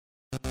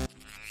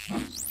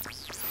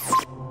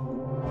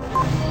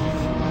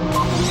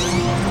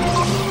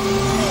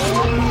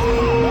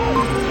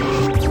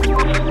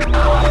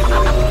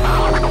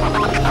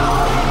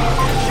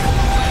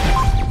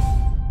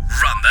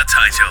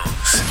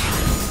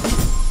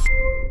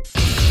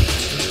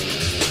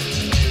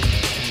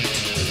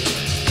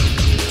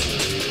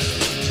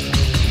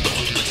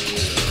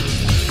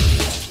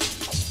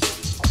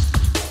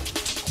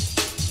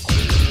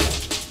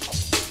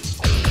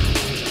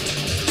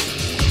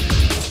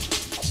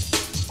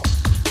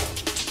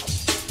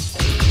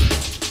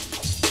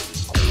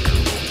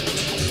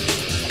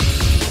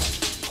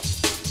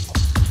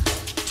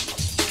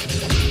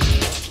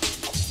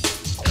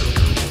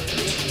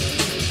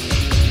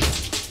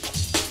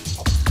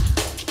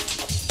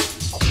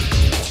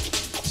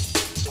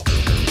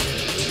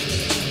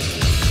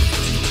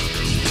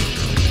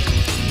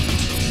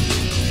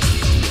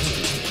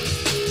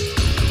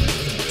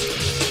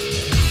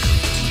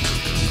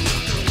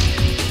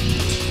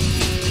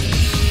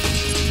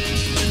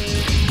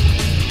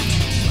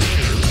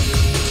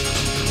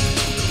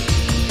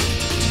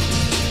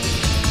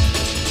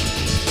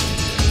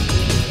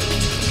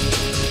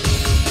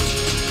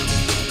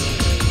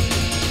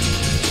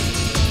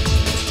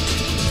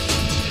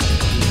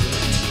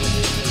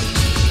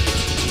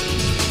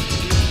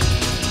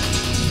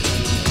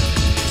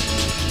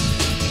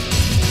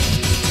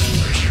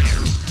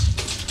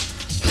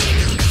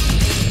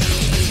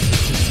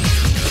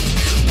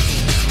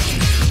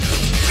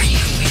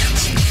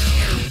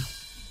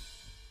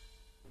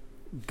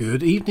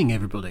Good evening,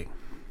 everybody.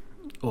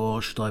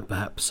 Or should I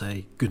perhaps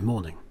say good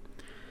morning?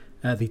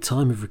 At the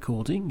time of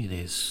recording, it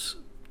is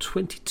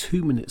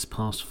 22 minutes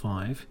past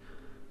 5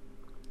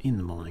 in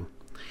the morning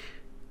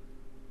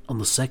on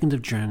the 2nd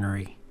of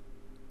January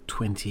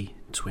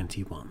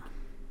 2021.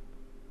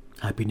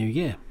 Happy New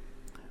Year.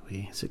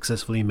 We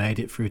successfully made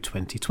it through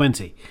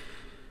 2020.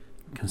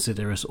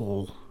 Consider us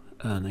all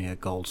earning a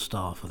gold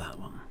star for that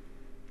one.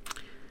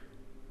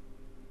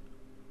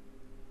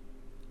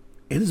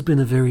 It has been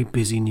a very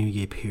busy New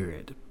Year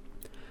period,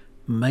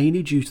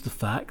 mainly due to the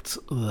fact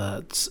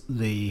that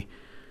the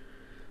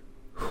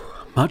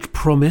much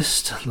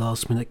promised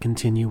Last Minute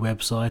Continue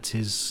website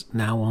is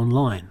now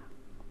online.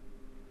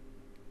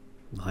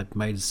 I've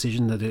made a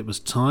decision that it was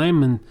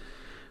time, and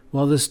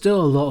while there's still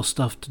a lot of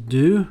stuff to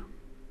do,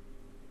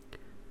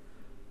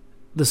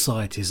 the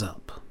site is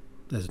up.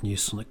 There's a new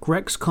Sonic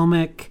Rex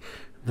comic,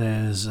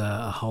 there's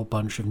a whole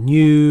bunch of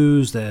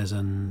news, there's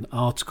an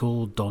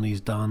article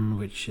Donnie's done,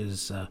 which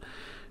is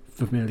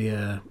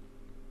familiar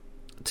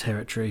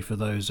territory for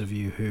those of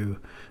you who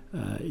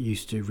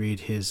used to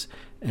read his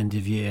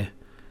end-of-year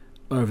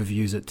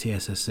overviews at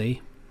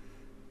TSSC.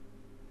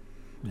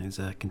 He's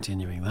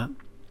continuing that.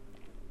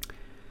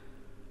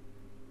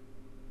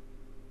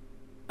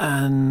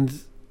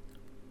 And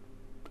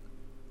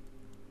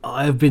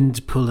I've been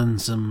pulling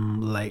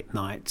some late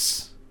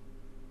nights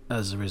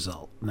as a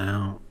result.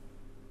 Now,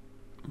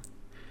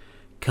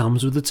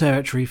 comes with the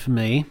territory for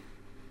me.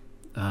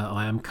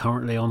 I am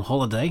currently on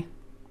holiday,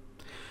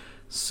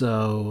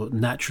 so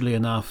naturally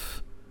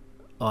enough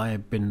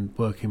I've been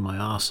working my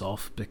arse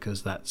off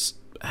because that's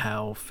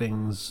how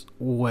things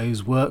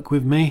always work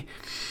with me.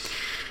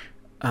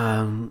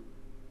 And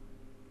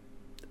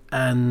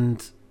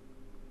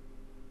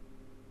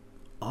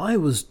I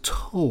was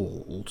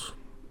told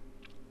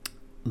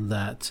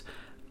that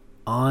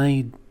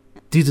I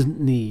didn't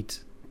need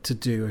to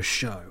do a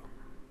show.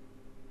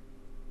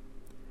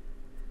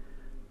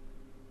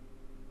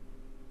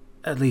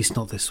 At least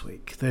not this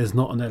week. There's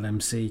not an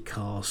LMC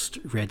cast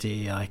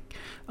ready.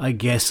 I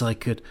guess I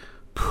could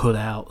put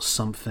out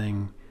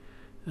something.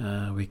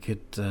 We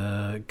could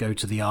go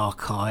to the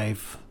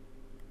archive,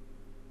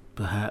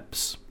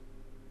 perhaps.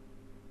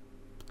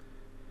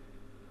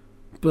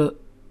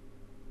 But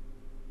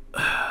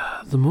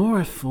the more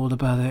I thought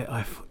about it,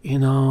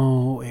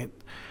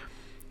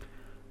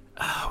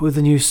 with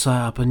a new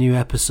site up, a new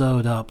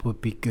episode up would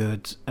be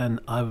good. And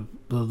the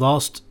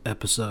last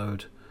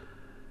episode,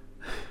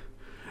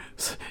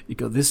 you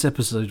got this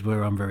episode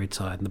where I'm very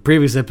tired, and the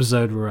previous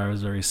episode where I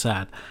was very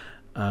sad,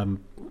 and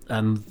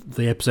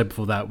the episode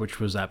before that, which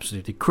was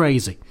absolutely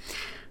crazy.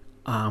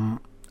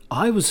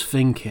 I was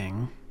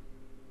thinking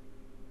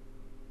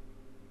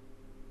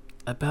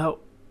about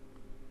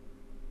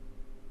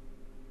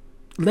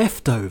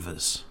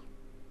leftovers.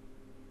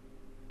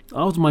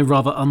 After my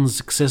rather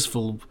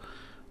unsuccessful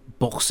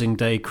Boxing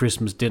Day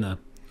Christmas dinner,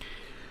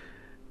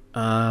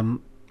 I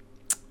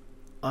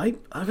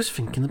was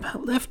thinking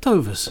about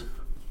leftovers.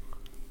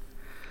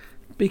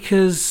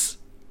 Because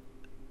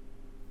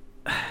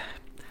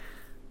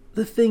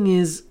the thing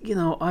is,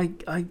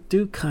 I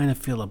do kind of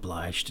feel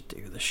obliged to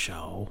do the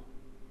show.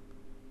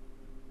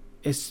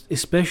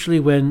 Especially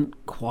when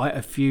quite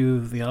a few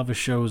of the other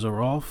shows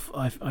are off.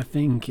 I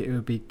think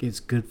it's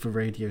good for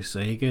Radio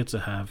Sega to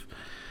have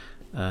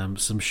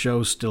some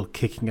shows still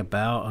kicking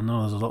about. I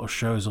know there's a lot of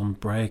shows on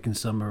break and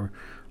some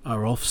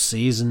are off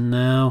season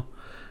now.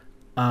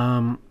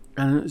 And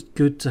it's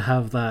good to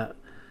have that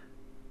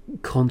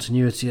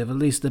continuity of at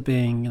least there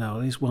being, at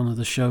least one of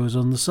the shows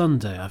on the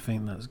Sunday. I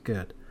think that's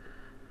good.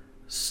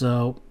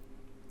 So,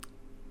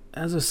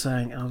 as I was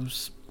saying, I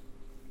was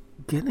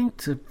getting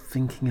to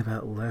thinking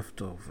about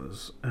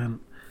leftovers,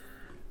 and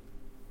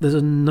there's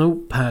a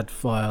notepad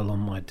file on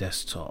my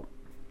desktop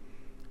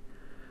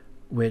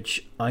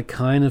which I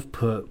kind of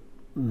put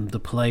the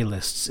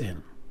playlists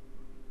in,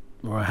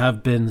 or I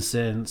have been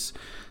since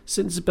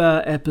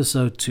about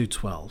episode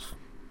 212.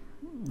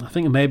 I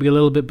think maybe a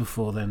little bit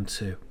before then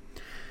too.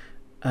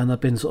 And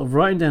I've been sort of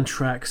writing down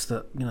tracks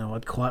that,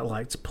 I'd quite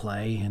like to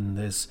play, and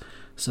there's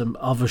some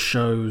other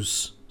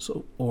shows sort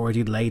of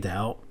already laid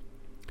out.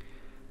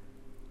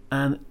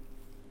 And,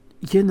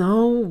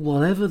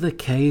 whatever the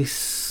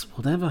case,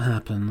 whatever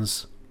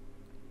happens,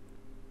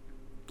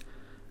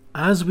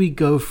 as we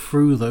go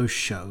through those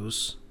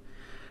shows,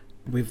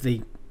 with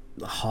the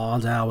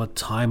hard hour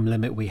time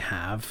limit we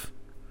have,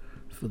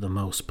 for the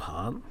most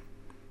part,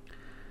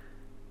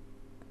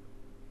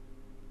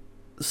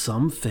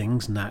 some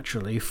things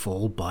naturally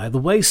fall by the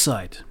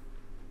wayside.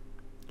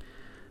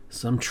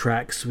 Some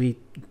tracks we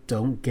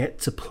don't get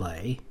to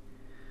play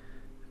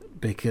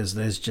because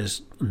there's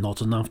just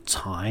not enough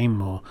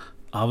time, or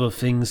other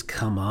things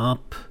come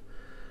up.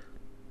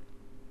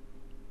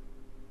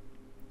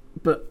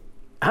 But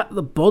at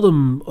the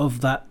bottom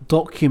of that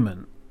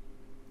document,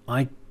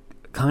 I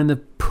kind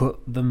of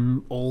put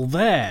them all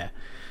there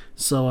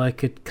so I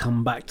could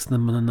come back to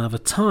them at another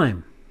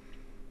time.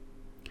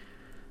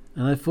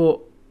 And I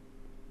thought,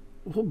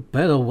 what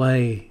better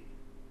way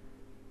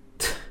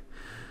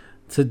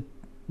to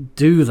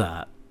do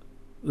that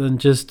than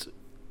just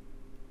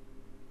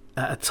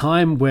at a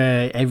time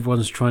where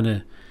everyone's trying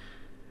to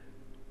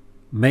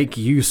make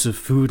use of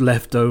food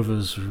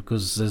leftovers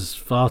because there's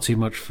far too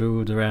much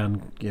food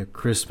around,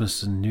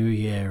 Christmas and New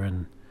Year,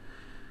 and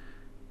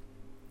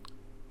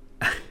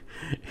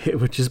it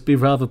would just be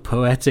rather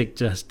poetic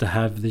just to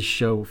have this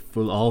show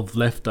full of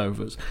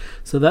leftovers.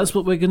 So that's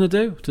what we're going to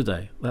do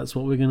today. That's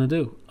what we're going to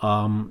do.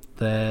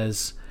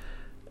 There's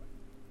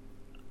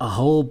a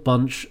whole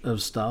bunch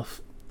of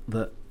stuff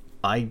that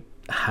I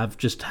have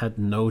just had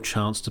no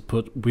chance to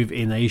put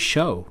within a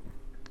show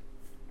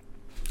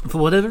for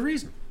whatever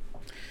reason.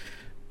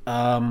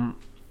 And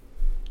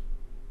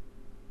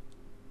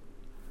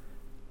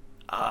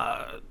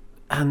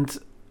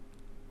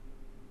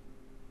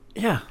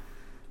yeah,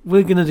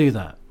 we're gonna do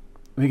that.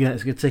 We're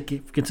gonna take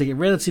it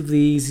relatively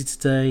easy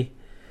today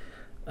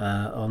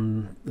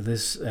on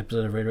this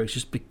episode of Radio X,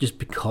 just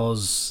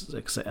because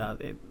it's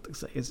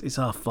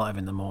 5:30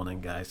 in the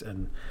morning, guys,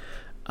 and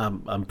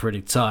I'm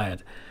pretty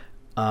tired.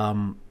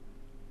 And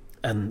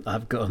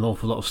I've got an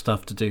awful lot of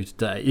stuff to do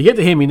today. You get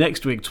to hear me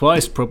next week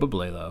twice,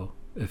 probably, though,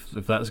 if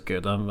that's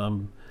good.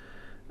 Hidden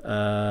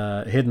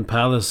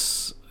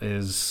Palace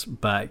is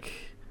back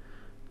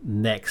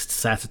next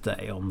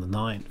Saturday on the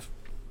 9th,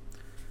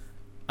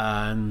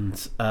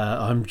 and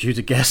I'm due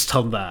to guest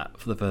on that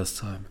for the first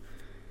time.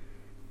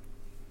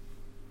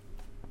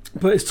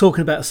 But it's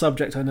talking about a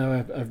subject I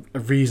know a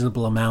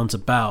reasonable amount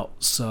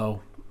about,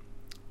 so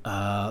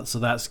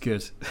that's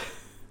good.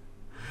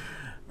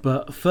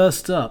 But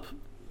first up,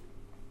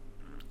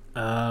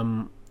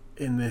 in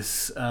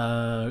this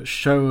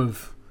show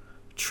of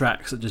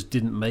tracks that just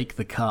didn't make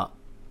the cut,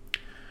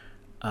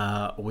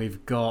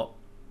 we've got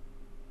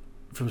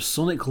from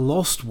Sonic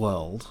Lost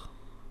World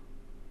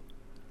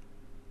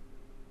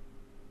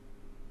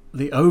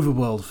the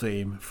Overworld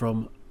theme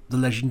from The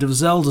Legend of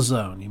Zelda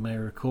Zone. You may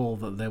recall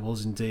that there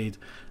was indeed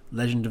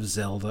Legend of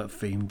Zelda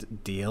themed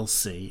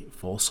DLC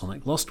for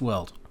Sonic Lost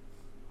World.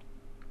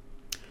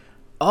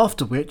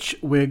 After which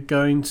we're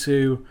going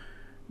to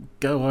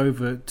go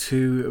over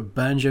to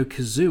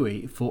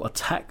Banjo-Kazooie for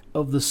Attack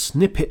of the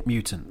Snippet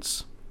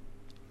Mutants.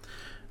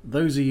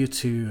 Those are your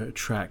two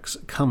tracks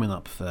coming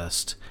up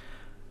first.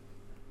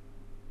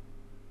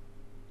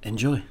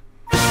 Enjoy.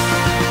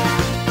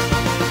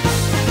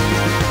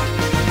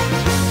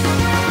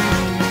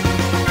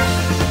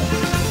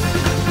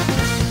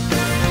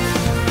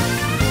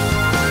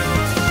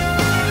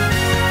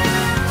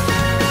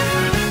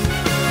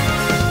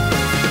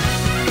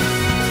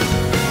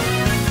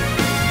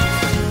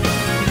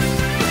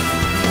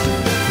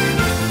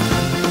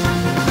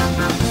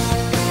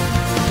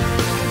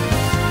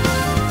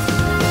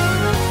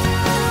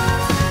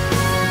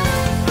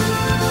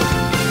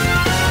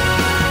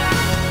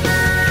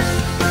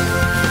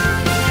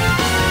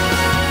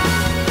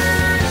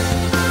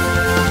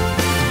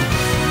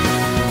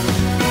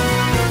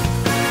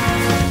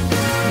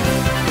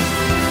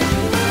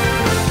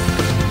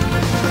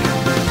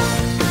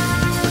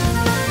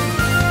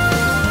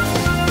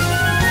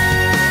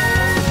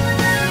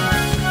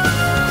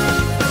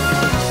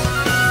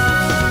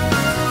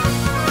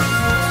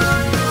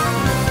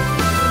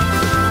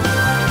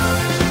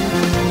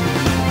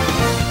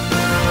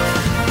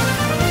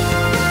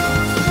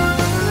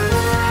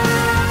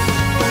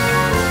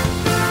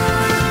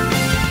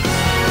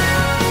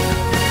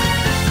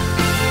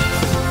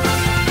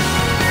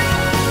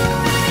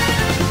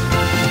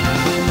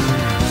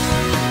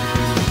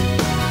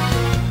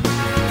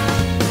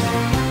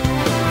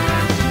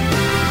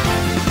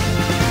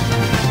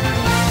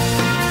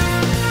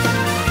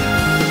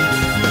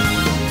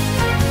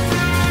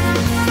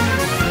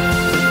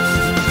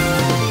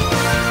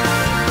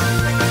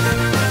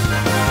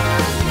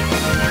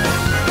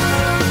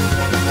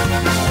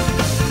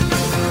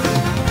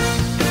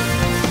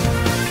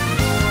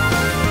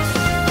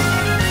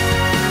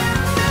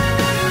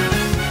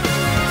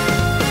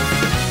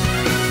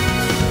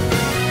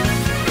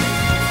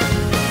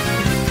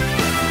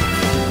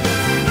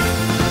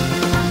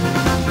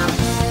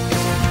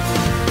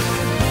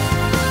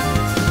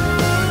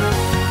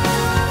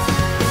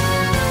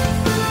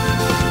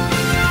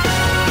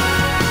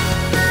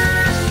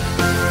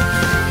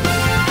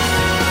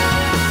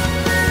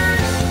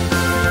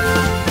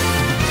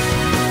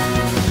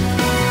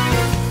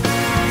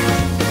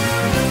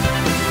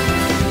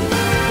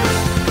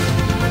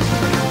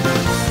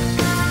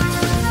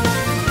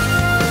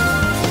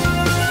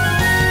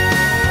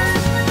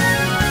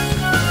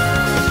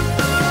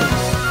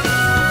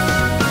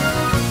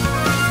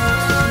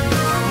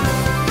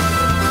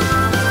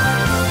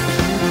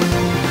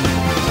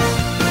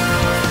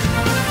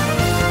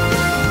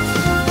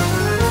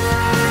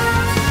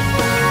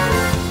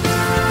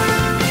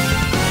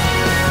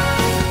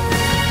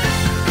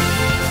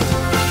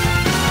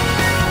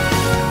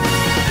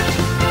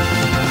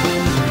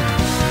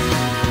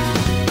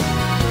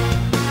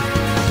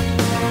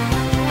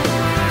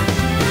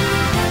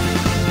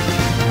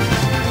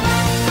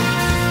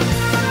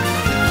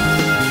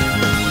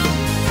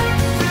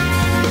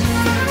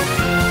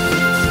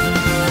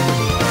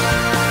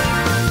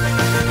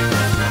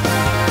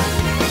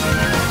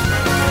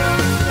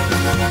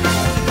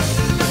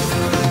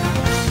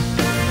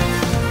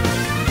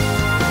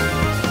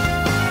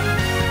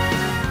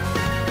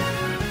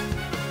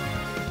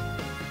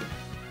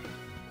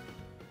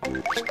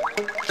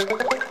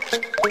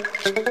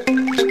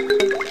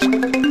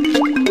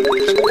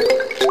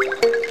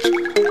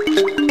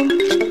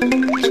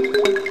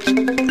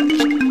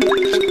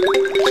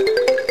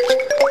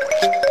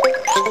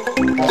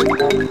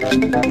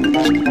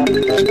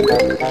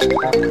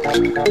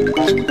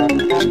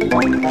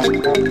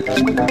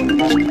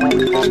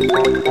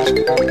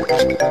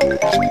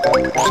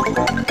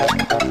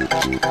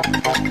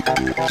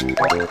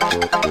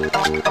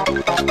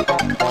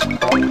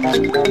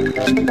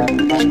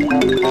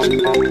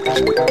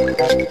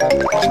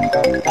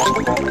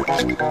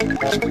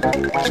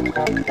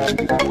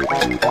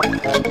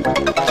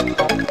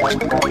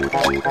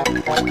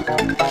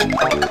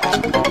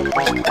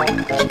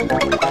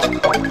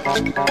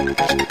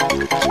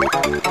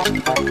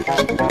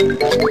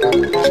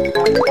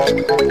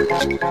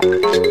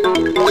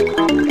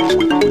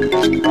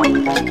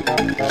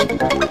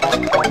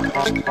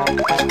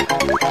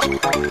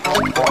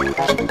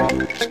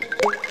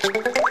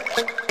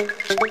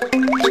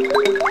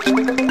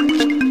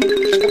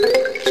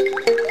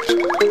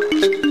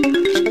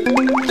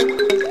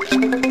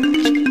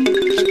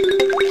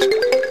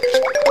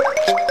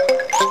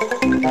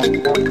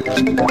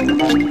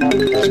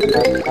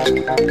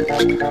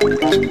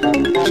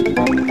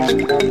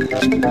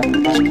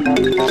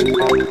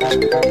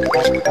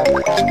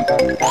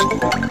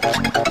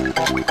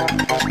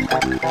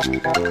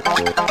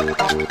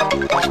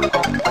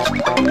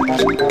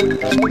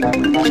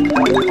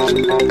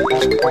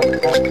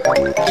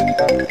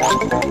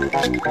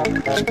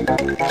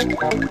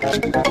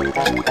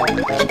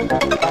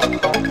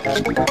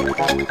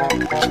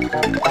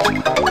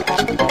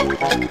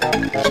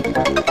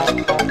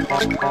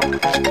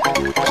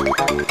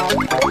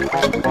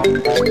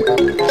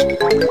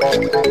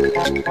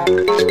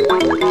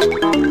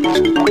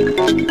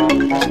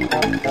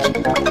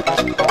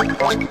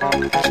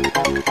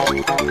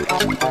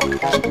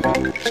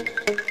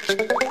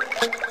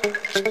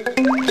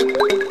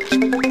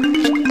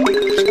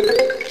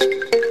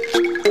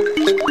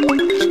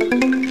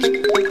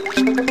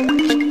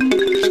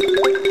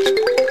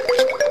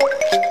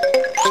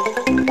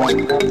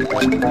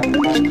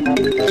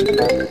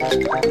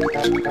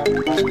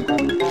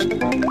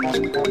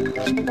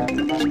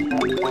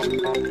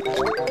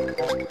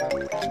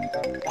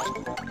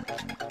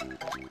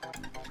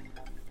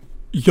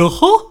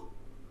 Yoho?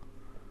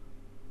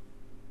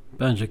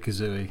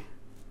 Banjo-Kazooie.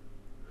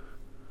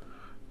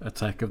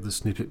 Attack of the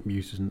Snippet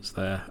Mutants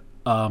there.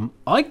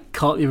 I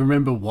can't even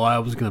remember why I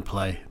was going to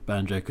play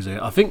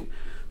Banjo-Kazooie. I think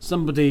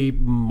somebody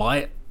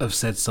might have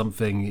said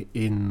something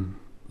in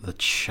the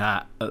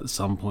chat at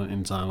some point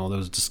in time, or there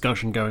was a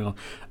discussion going on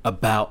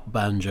about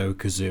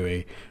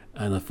Banjo-Kazooie,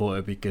 and I thought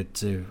it'd be good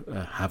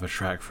to have a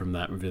track from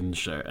that within the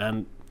show.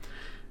 And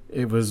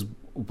it was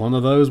one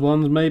of those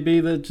ones maybe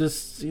that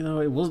just,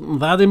 it wasn't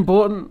that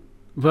important,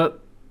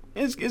 but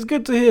it's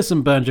good to hear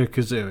some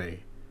Banjo-Kazooie.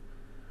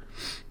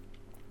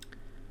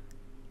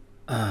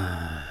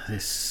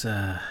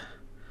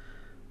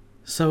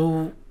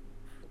 So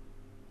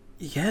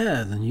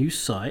yeah, the new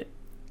site,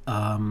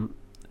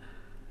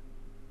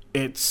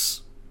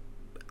 it's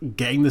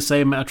getting the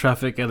same amount of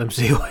traffic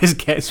LMC always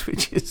gets,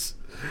 which is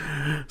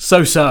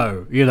so,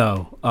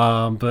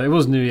 but it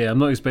was New Year. I'm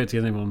not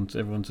expecting everyone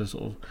to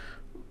sort of,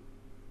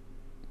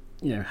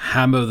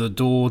 hammer the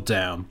door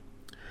down.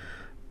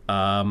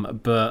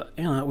 But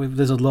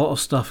there's a lot of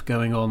stuff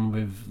going on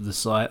with the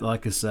site.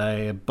 Like I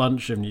say, a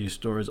bunch of news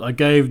stories. I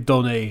gave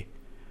Donnie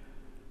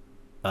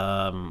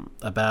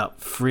about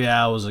 3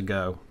 hours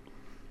ago,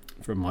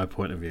 from my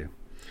point of view.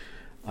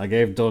 I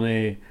gave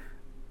Donnie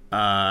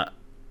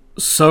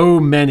so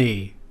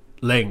many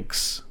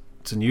links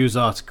to news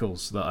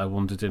articles that I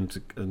wanted him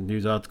to,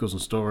 news articles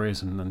and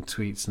stories and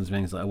tweets and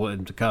things that I wanted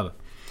him to cover.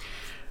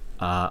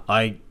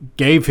 I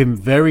gave him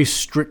very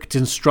strict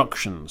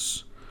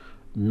instructions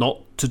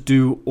not to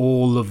do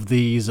all of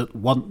these at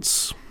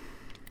once.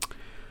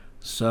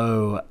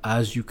 So,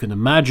 as you can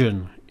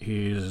imagine,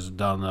 he's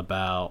done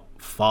about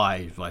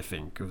 5, I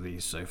think, of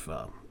these so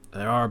far.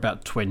 There are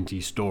about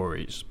 20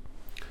 stories.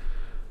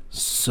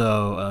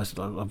 So, I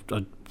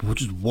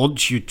just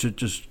want you to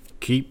just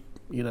keep,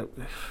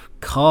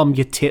 calm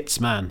your tits,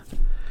 man.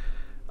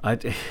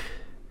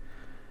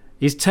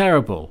 He's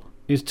terrible.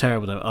 He's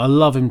terrible, though. I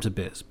love him to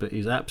bits, but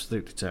he's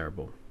absolutely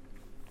terrible.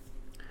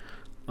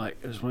 I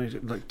just want you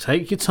to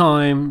take your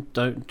time.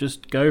 Don't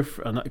just go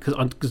for,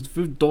 because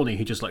with Donnie,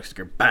 he just likes to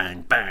go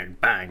bang, bang,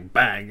 bang,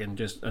 bang, and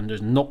just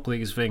knock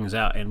these things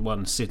out in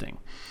one sitting.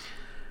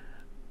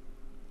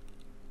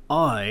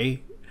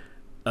 I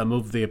am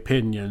of the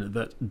opinion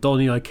that,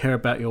 Donnie, I care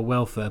about your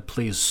welfare.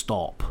 Please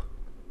stop.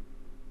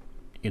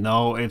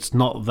 It's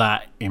not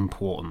that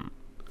important.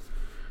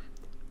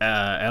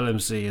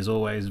 LMC has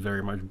always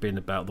very much been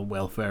about the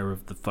welfare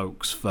of the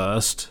folks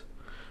first.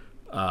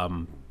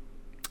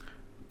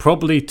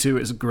 Probably to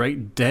its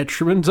great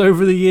detriment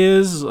over the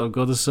years, I've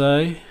got to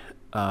say.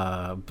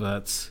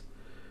 But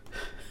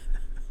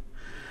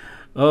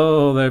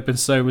there have been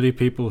so many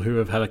people who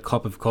have had a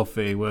cup of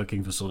coffee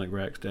working for Sonic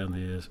Rex down the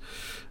years,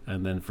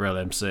 and then for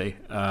LMC,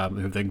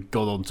 who've then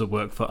gone on to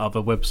work for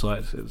other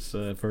websites. It's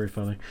very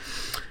funny.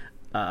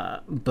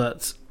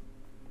 But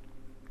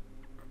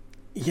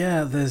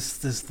yeah, there's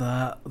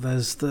that.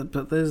 There's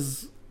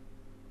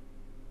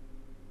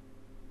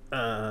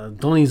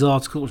Donnie's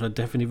article, which I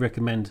definitely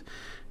recommend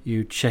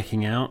you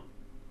checking out.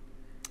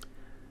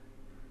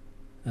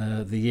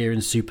 The Year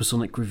in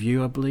Supersonic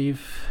Review, I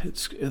believe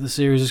the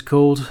series is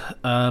called.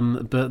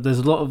 But there's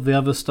a lot of the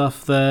other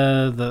stuff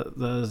there.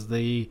 There's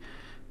the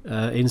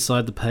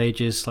Inside the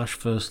Pages /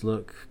 First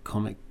Look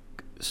comic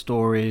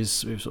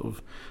stories. We've sort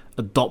of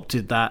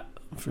adopted that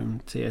from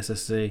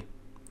TSSC.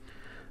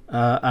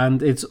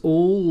 And it's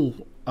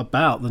all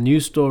about, the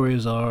news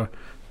stories are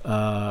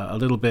a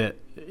little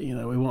bit,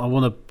 I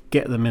want to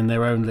get them in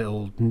their own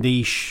little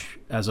niche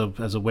as a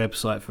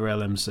website for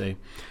LMC.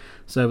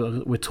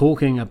 So we're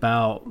talking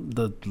about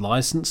the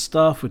licensed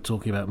stuff, we're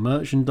talking about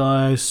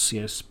merchandise,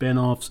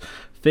 spin-offs,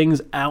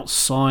 things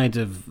outside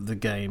of the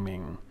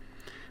gaming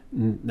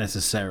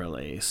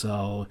necessarily.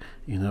 So,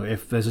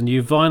 if there's a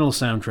new vinyl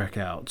soundtrack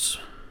out,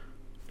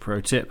 pro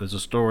tip, there's a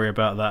story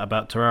about that,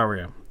 about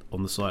Terraria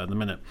on the site at the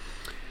minute.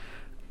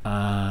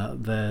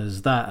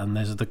 There's that, and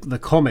there's the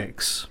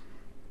comics.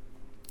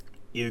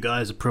 You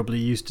guys are probably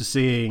used to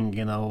seeing,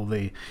 all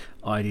the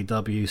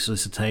IDW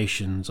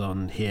solicitations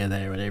on here,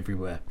 there, and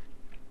everywhere.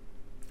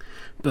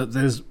 But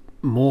there's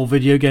more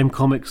video game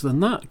comics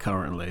than that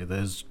currently.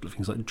 There's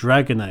things like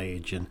Dragon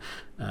Age, and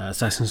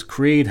Assassin's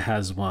Creed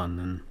has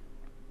one,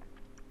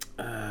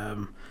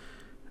 and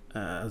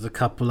there's a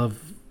couple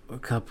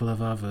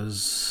of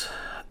others.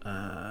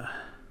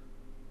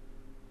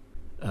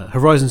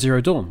 Horizon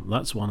Zero Dawn,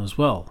 that's one as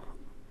well.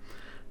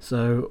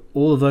 So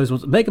all of those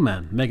ones. Mega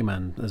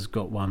Man has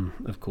got one,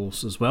 of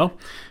course, as well.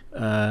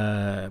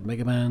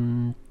 Mega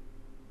Man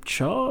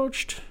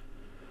Charged?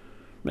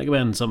 Mega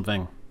Man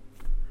something.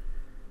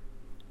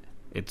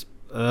 It's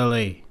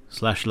early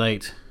 /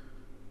 late.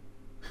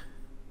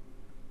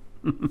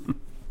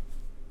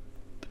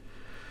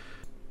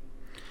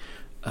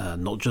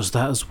 Not just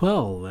that as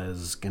well.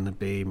 There's going to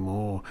be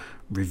more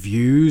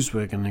reviews.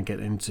 We're going to get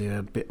into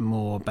a bit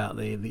more about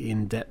the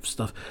in-depth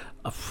stuff.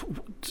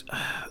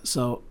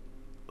 So,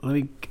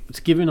 to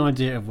give you an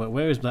idea of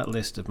where is that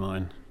list of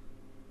mine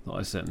that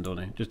I sent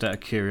Donnie, just out of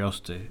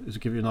curiosity, is to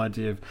give you an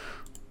idea of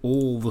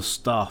all the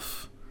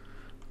stuff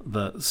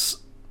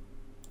that's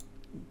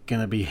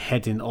going to be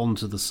heading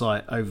onto the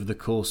site over the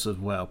course of,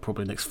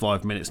 probably next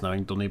 5 minutes,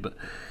 knowing Donnie. But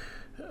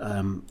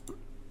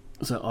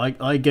so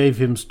I gave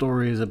him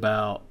stories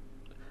about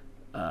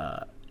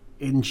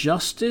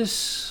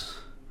Injustice,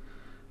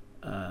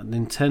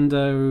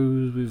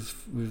 Nintendo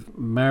with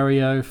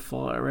Mario,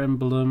 Fire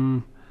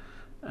Emblem,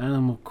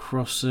 Animal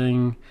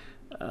Crossing.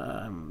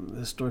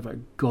 There's a story about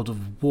God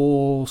of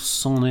War,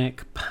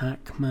 Sonic,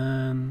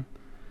 Pac-Man.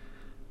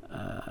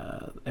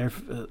 A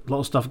lot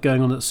of stuff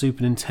going on at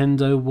Super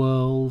Nintendo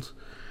World.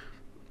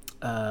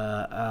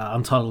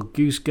 Untitled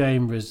Goose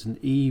Game, Resident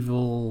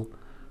Evil,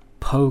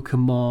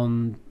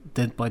 Pokemon,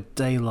 Dead by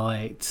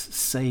Daylight,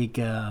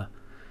 Sega,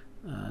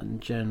 in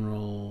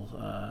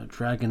general,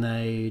 Dragon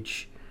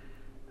Age,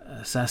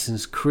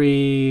 Assassin's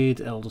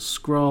Creed, Elder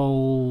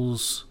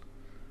Scrolls.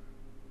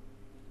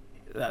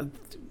 A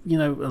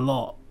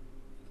lot.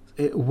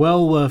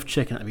 Well worth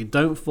checking out. If you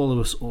don't follow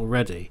us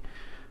already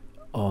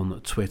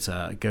on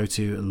Twitter, go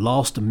to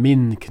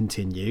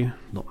LastMinContinue,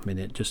 not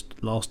minute, just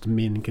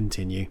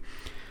LastMinContinue.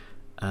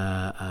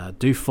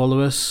 Do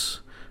follow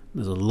us.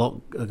 There's a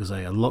lot, like I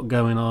say, a lot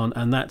going on,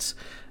 and that's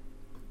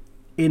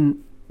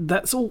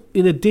all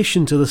in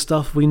addition to the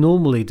stuff we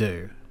normally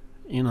do.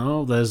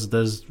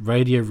 There's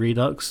Radio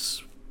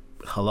Redux,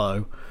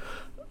 hello,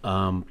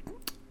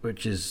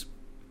 which is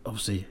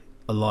obviously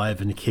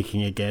alive and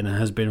kicking again, and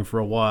has been for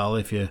a while.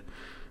 If you're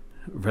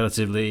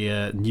relatively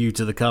new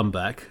to the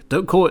comeback,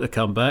 don't call it a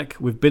comeback.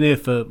 We've been here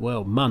for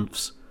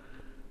months.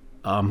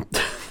 But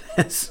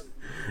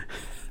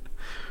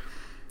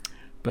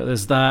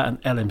there's that,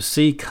 and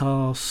LMC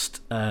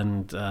Cast,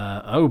 and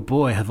oh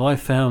boy, have I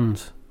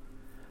found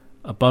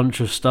a bunch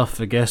of stuff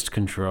for Guest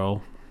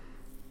Control.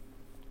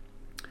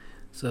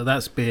 So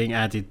that's being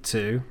added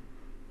to.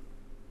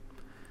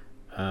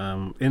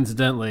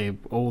 Incidentally,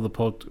 all the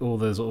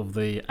sort of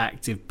the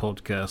active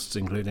podcasts,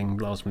 including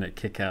Last Minute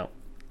Kickout,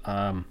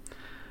 are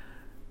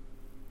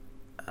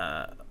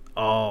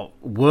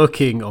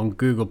working on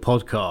Google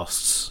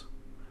Podcasts,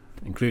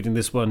 including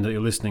this one that you're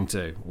listening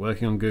to.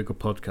 Working on Google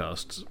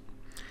Podcasts.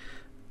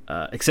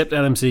 Except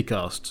LMC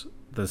Cast,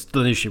 there's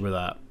still an issue with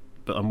that,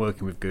 but I'm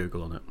working with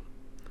Google on it.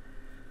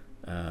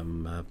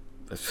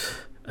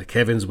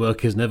 Kevin's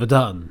work is never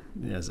done,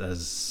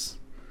 as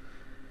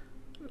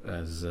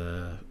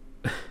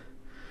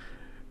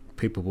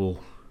people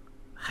will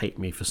hate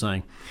me for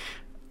saying.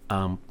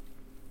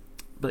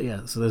 But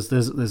yeah, so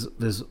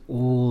there's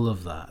all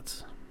of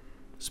that.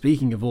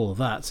 Speaking of all of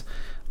that,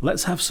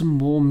 let's have some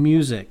more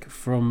music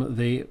from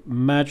the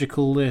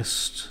magical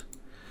list.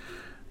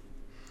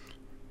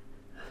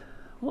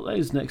 What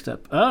is next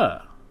up?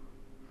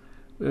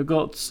 We've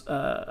got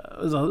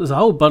there's a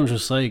whole bunch of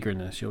Sega in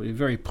this. You'll be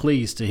very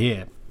pleased to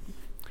hear.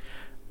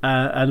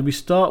 And we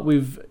start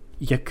with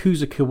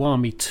Yakuza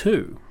Kiwami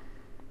 2.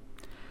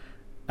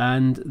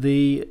 And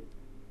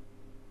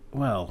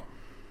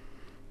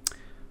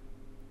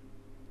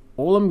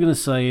all I'm going to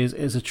say is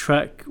it's a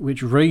track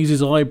which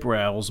raises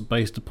eyebrows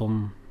based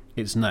upon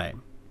its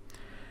name.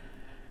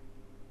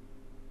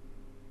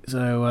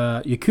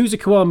 So, Yakuza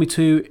Kiwami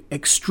 2,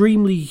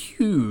 Extremely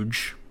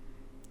Huge,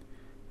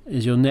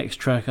 is your next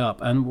track up.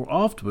 And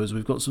afterwards,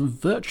 we've got some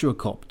Virtua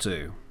Cop 2.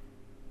 In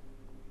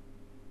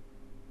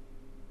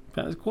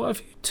fact, there's quite a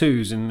few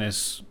 2s in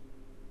this.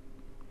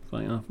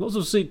 Funny enough, lots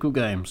of sequel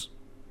games.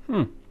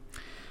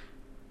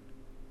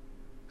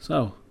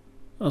 So,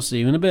 I'll see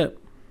you in a bit.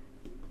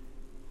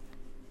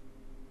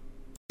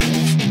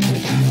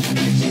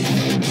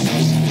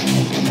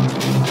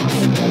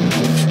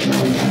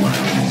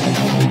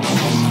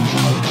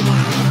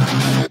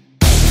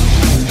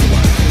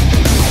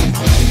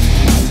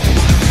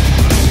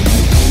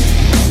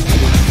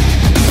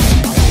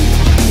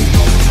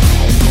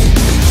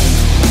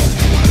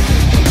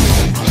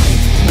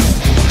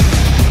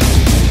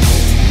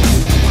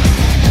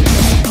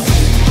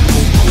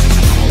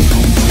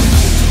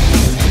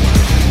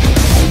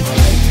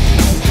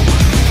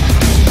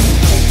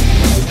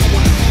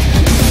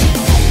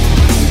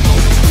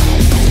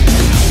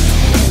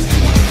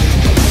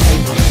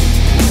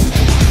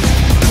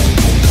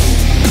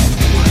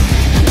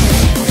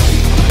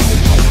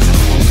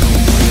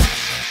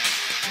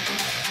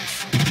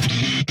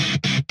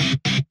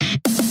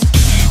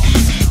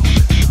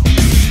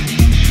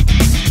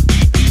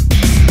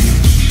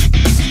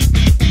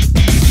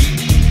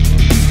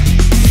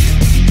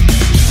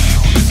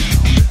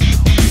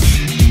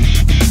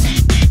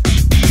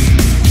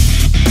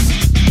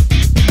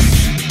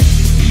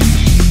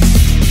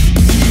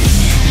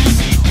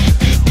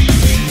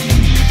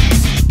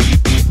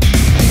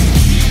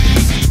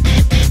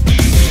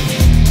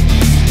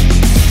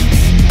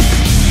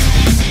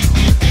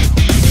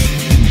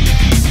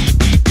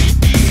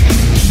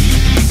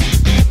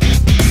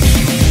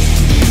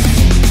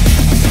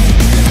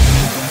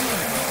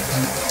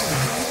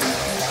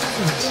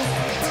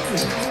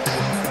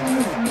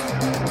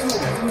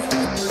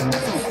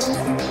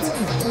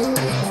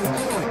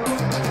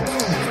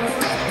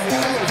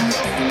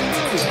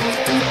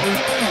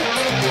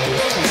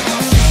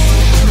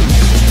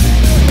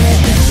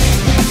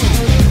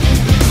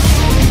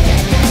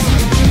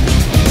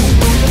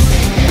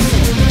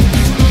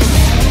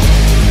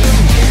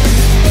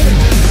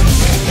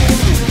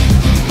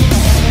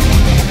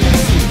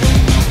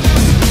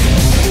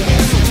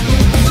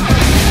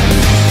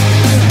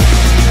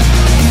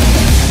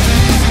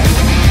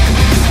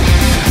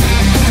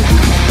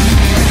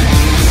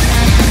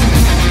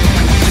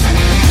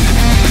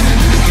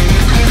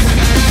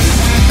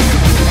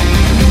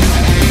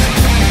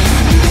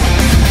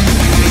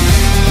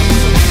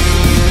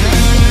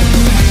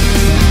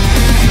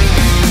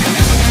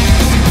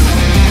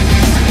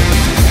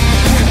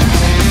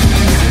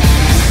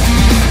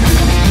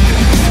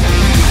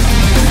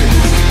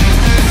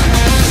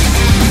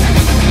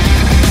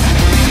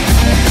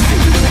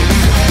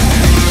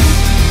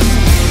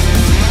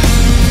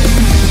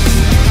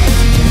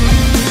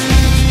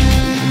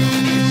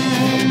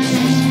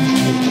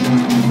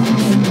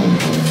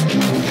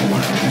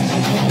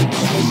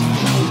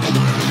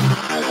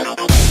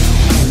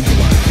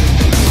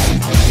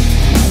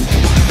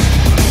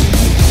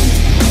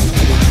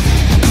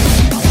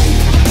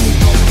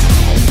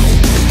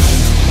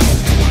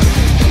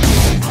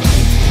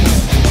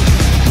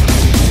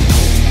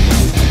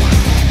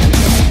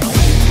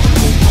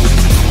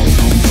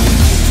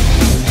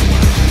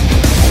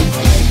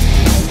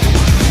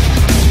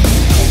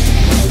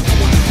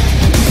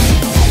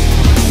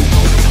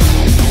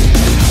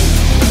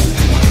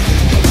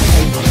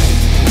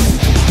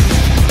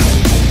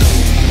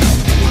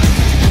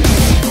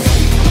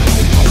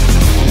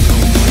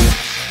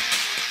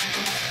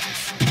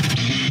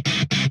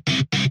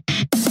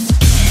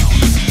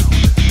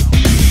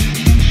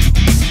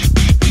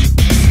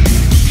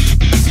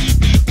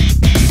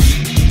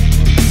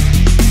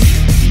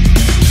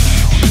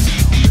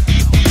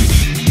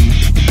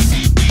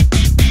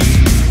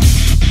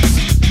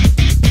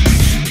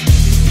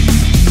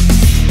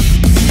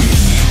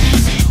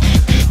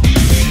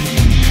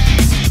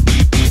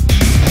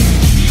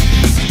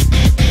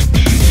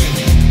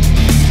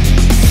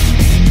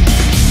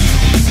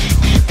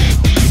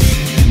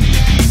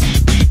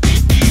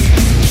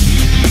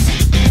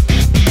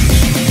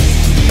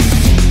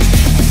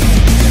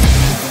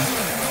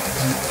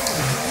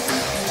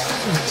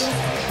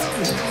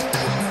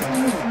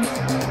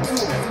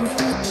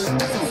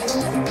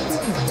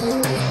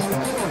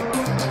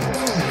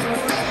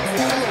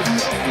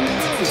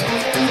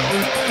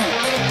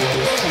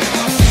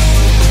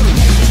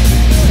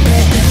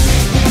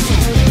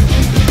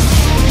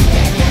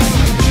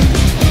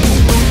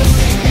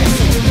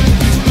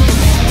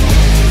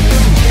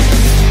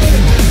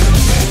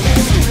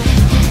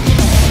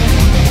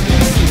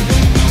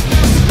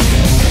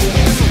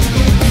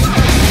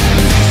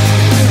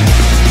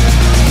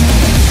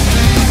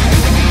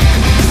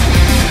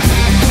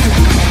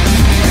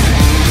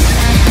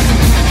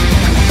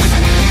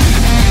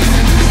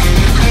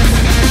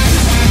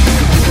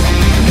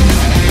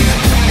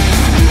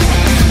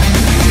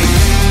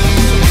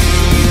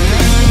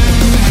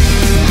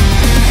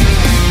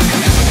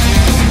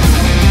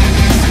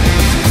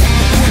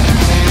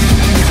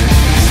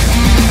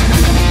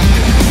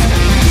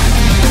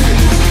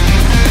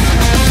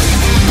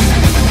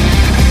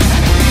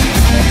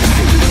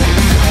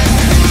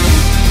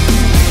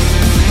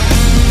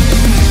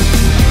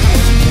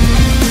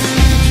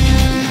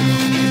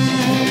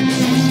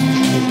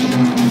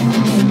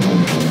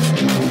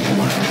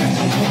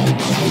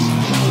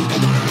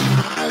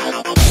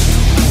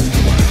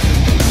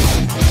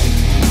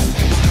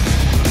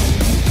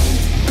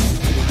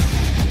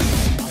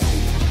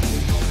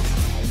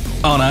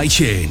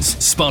 iTunes,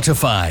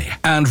 Spotify,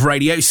 and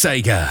Radio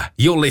Sega.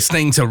 You're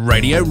listening to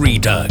Radio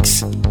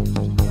Redux.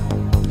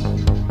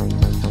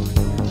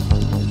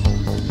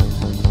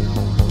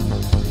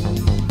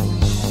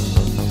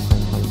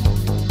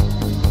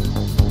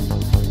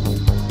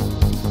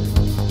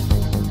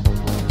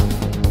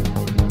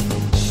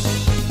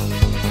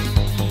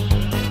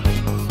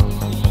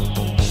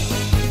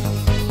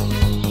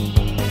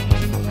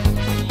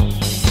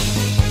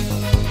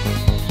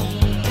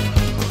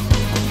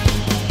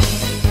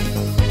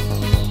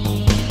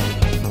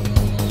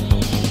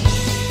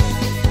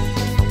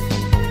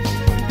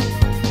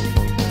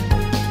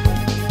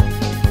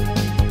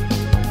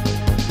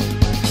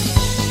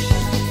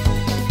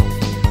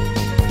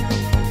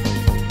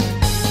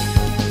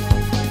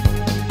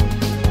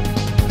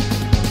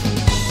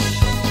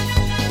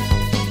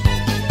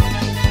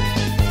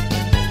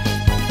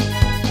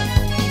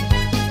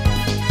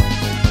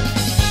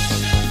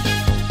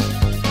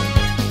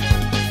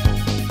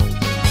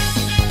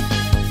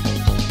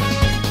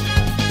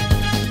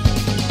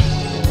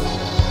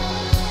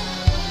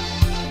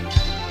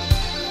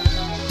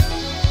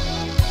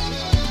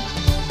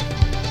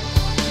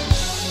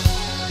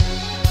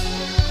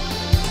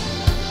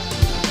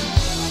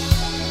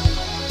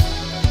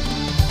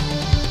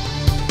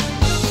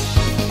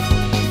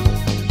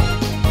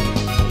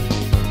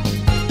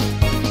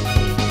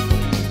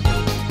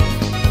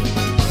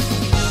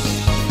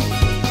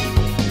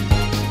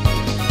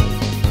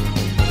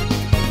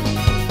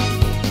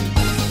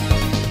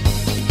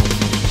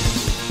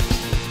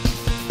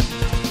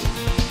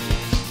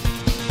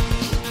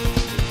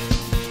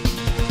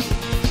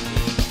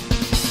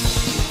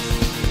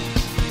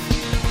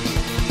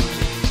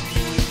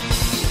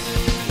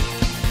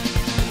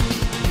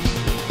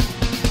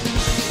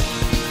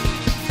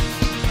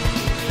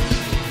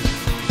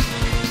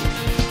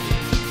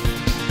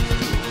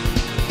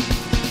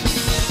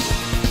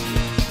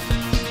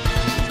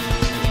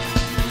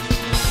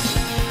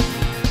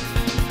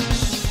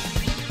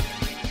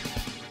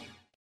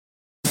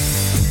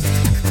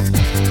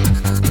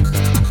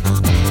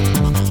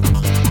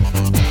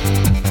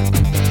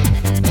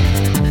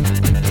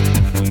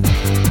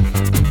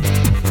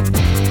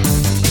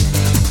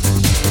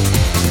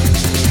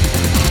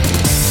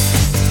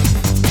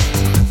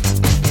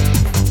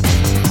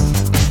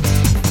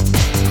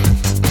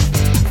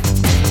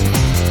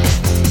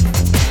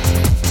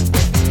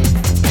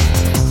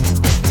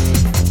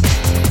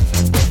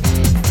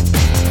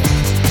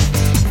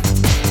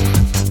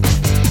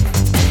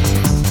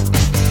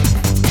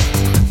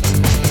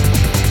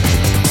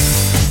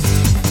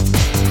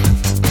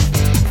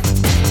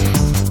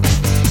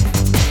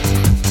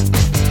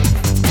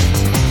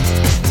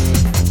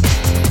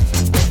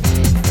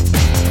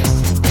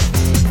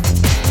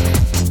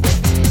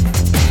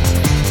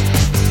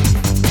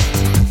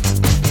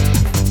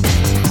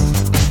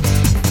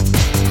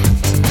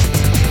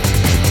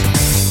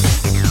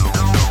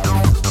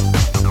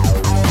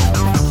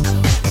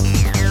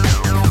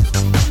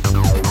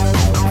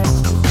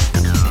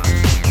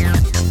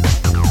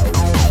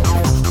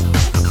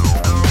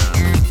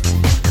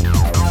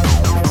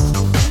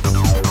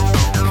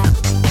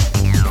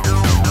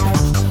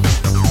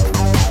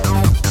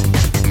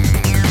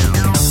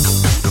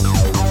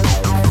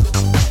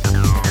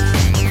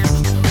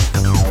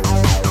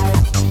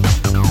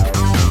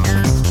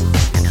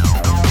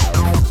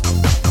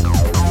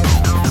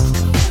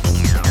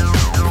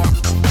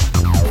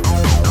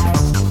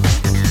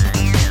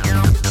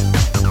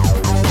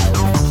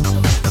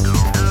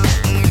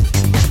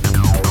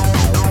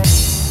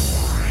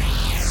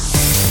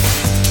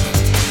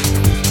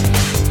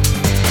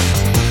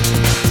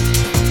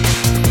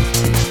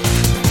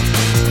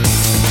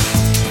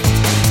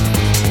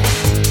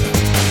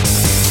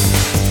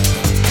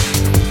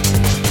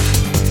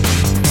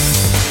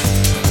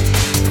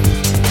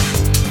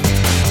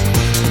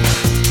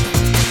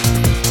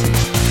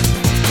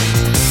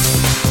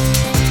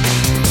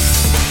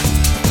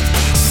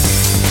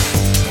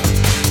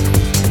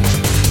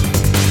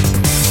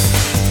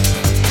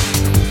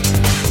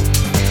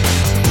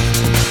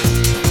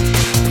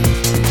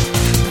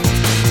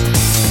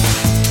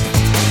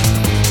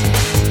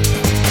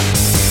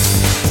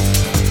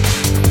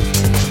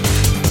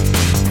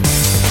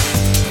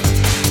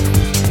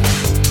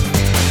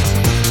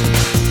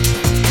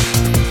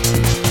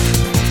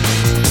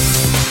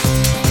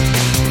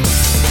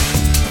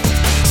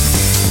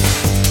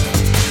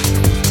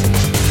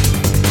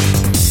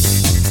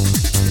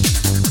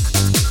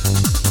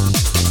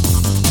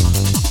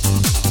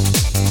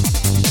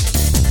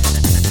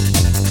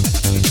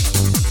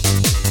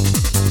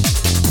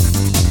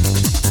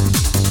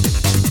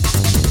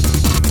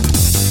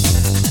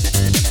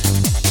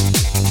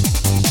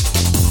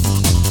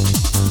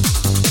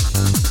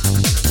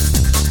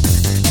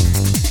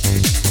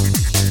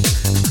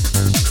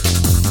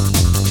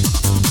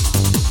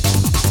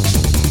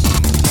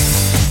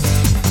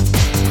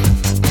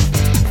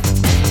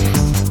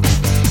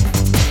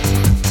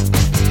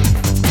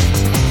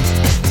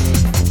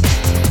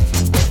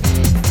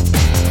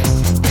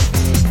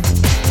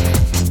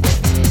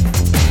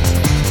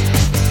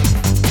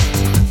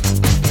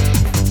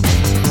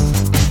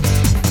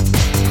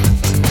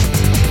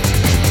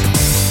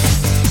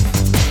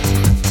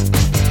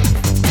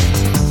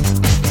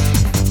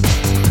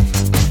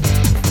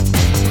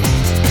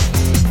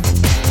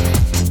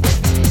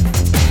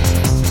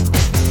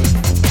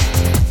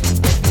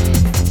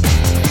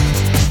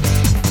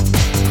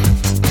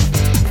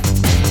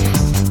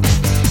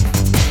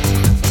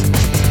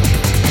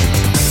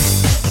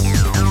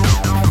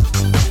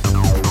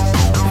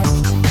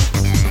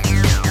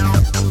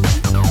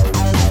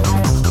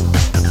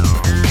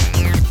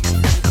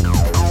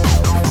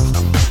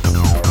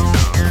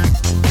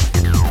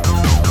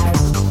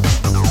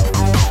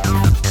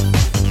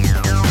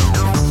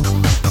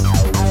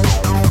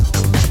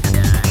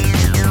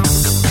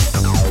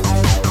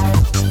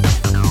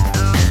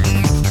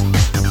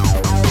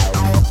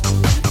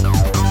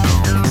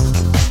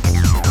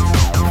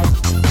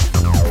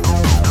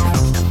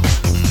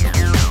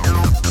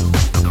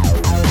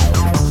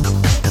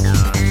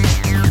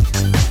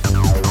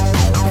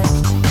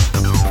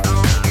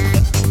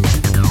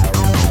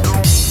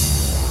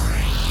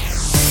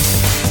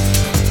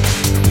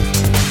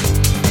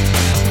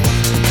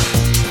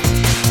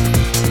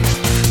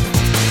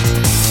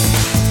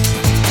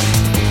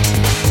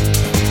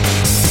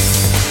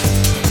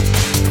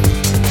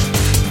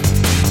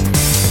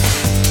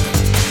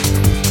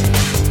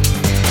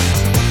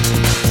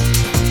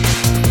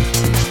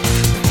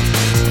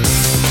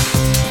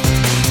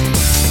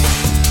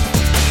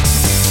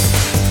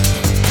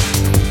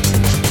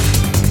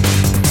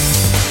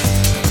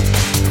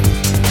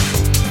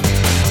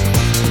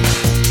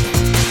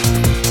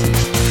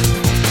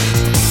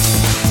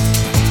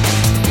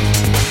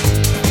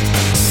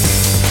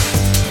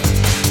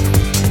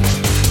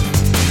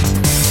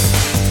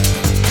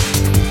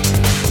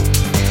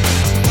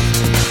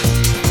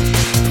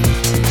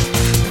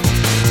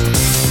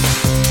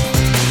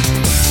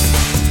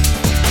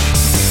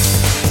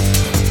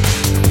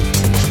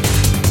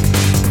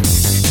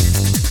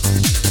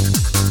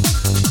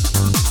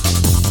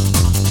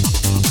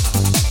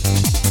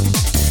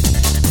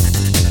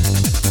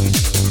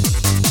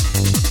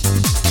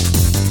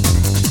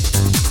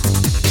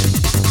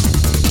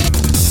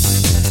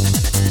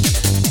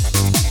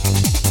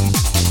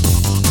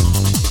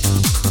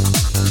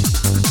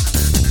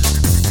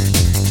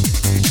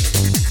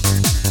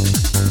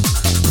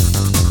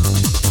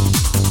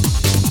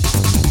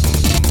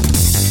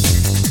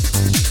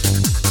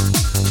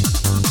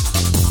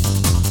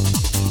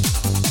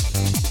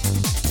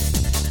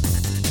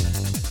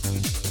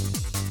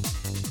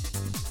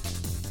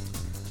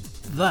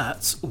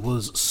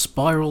 was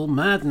Spiral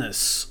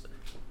Madness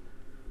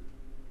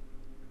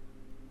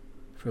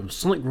from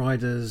Sonic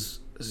Riders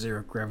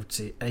Zero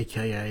Gravity,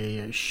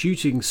 aka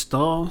Shooting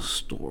Star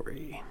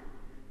Story.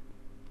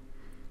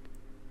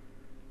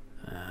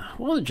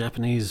 What are the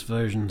Japanese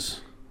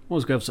versions?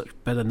 Always go for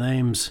such better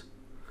names.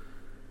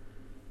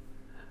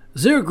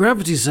 Zero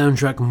Gravity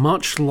soundtrack,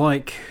 much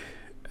like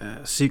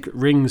Secret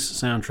Rings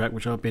soundtrack,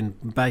 which I've been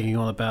bagging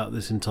on about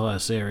this entire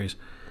series,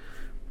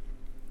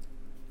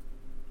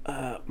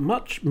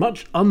 much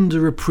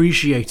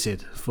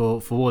underappreciated for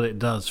what it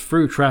does.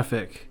 Through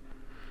Traffic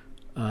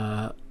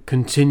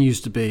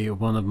continues to be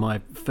one of my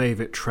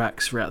favourite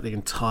tracks throughout the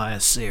entire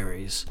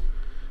series,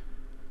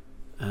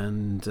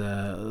 and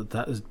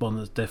that is one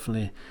that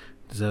definitely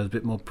deserves a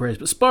bit more praise.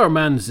 But Spiral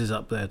Madness is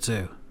up there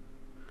too.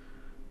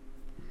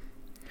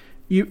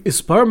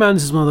 Spiral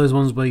Madness is one of those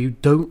ones where you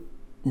don't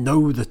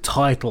know the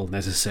title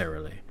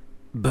necessarily,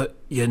 but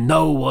you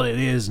know what it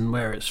is and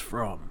where it's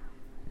from.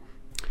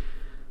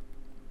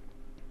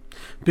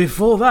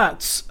 Before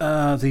that,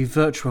 the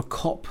Virtua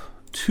Cop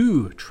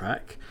 2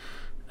 track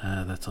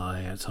that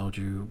I told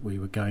you we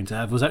were going to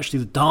have was actually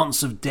The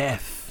Dance of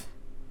Death.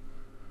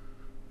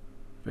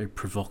 Very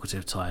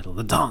provocative title,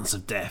 The Dance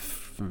of Death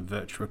from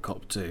Virtua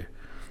Cop 2.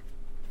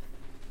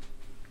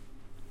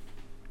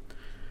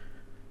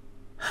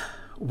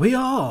 We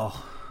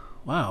are,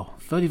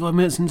 35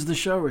 minutes into the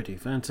show already.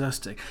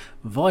 Fantastic.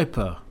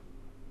 Viper,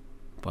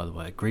 by the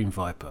way, Green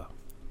Viper,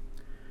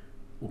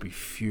 will be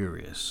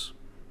furious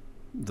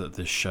that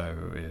this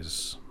show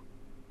is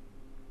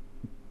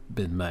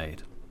been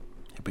made.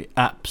 He'll be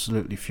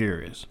absolutely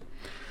furious.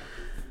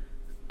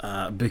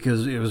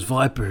 Because it was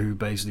Viper who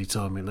basically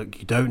told me, look,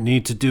 you don't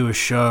need to do a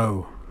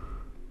show.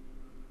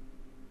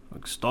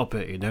 Like, stop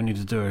it, you don't need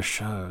to do a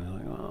show. I was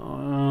like,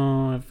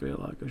 oh, I feel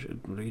like I should.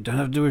 You don't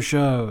have to do a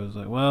show. I was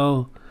like,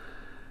 well,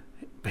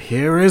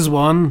 here is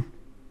one.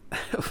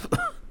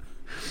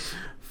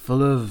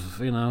 Full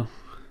of,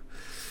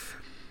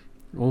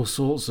 all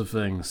sorts of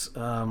things.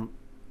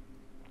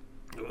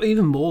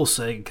 Even more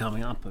Sega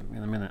coming up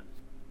in a minute.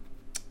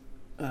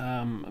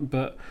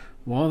 But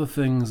one of the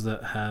things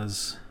that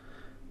has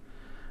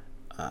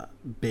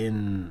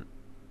been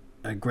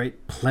a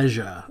great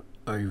pleasure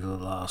over the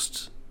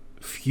last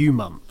few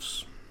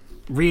months,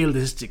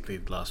 realistically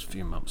the last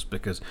few months,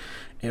 because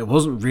it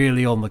wasn't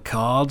really on the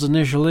cards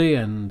initially,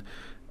 and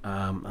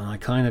I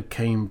kind of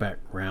came back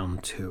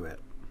round to it.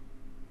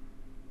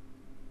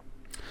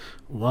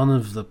 One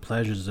of the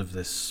pleasures of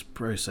this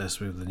process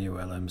with the new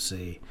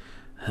LMC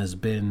has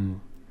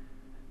been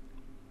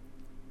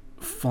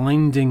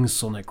finding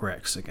Sonic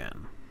Rex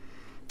again.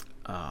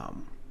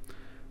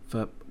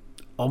 For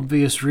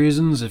obvious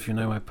reasons, if you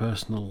know my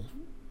personal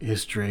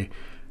history,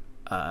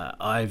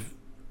 I've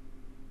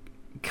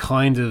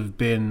kind of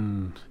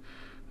been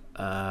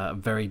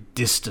very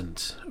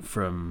distant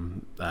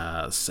from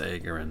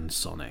Sega and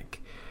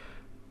Sonic,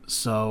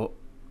 so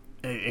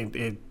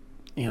it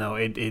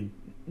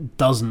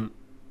doesn't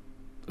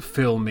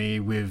fill me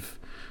with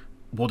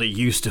what it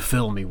used to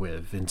fill me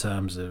with in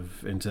terms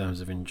of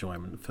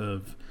enjoyment,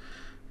 for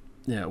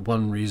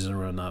one reason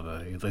or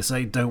another. They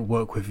say don't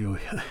work with your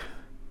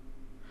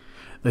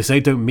they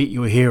say don't meet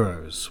your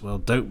heroes. Well,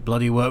 don't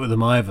bloody work with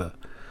them either.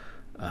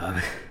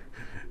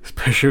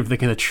 Especially if they're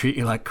going to treat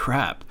you like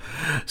crap.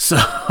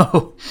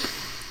 So,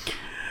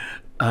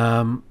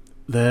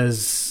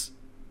 it's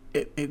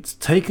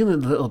taken a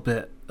little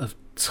bit of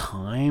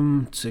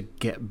time to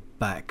get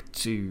back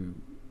to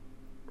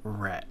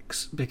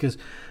Rex, because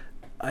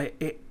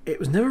it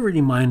was never really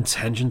my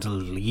intention to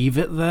leave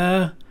it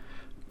there,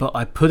 but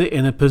I put it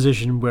in a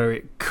position where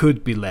it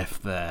could be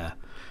left there,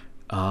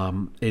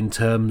 in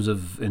terms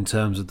of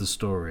the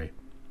story.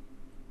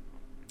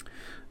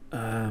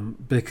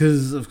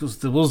 Because of course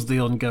there was the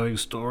ongoing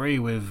story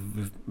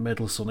with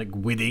Metal Sonic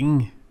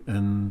winning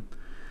and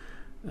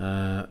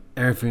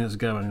everything that's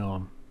going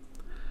on.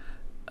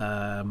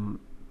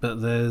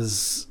 But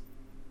there's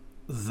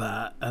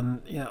that,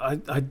 and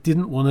I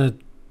didn't want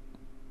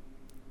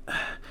to.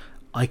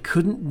 I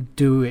couldn't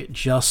do it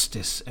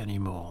justice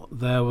anymore.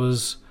 There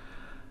was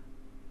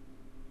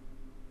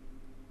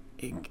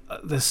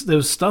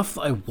stuff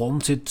that I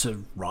wanted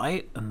to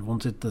write and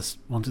wanted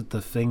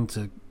the thing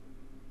to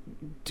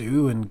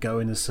do and go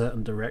in a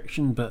certain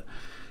direction, but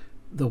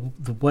the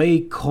way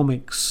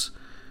comics,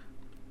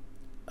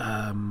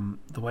 the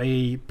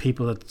way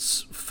people had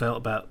felt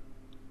about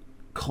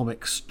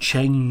comics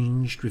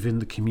changed within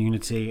the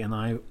community, and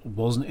I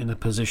wasn't in a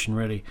position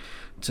really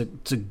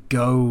to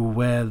go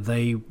where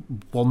they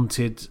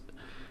wanted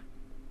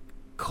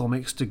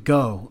comics to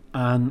go.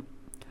 And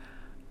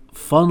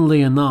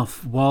funnily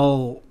enough,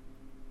 while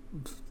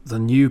the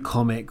new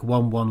comic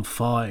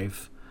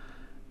 115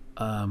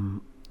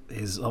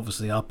 is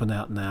obviously up and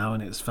out now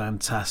and it's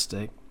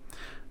fantastic,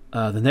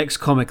 the next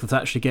comic that's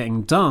actually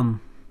getting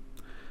done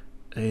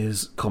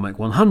is comic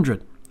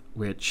 100,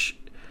 which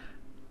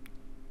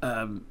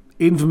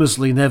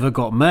infamously never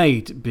got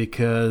made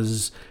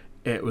because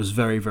it was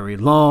very, very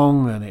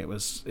long, and it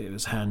was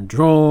hand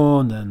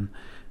drawn, and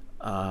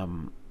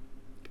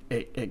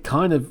it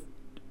kind of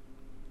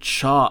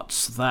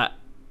charts that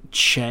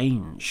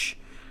change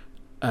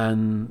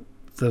and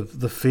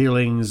the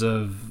feelings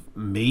of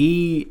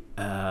me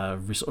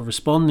sort of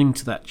responding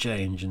to that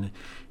change. And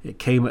it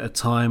came at a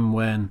time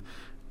when,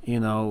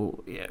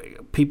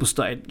 people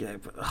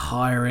started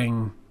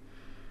hiring,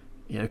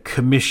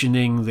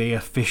 commissioning the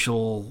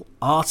official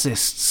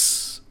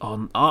artists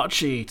on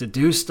Archie to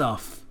do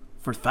stuff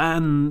for a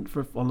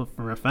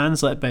fan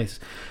site base,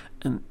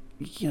 and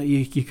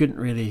you couldn't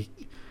really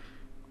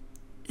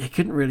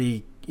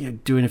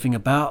do anything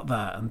about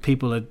that. And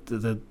people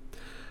I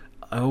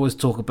always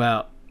talk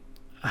about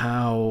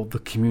how the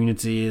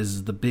community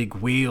is the big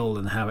wheel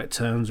and how it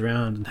turns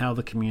around, and how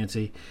the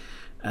community,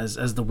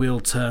 as the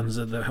wheel turns,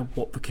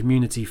 what the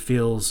community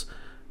feels,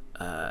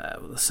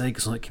 the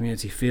Sega Sonic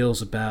community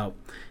feels about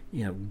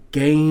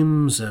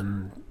games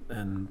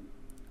and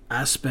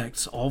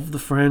aspects of the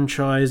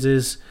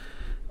franchises.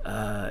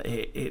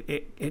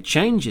 It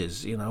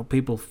changes.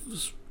 People,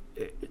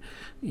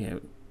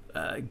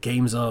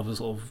 games are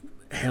sort of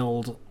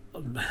held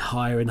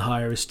higher and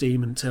higher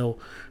esteem until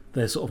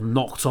they're sort of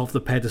knocked off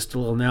the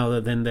pedestal, and now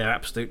they're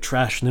absolute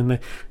trash, and then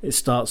it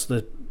starts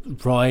to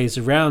rise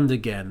around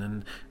again,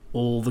 and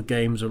all the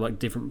games are like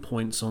different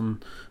points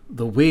on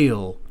the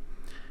wheel.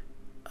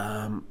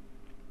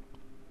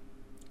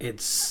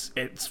 It's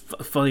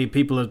funny.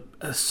 People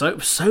are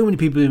so many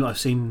people who I've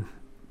seen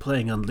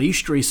playing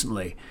Unleashed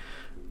recently,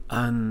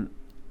 and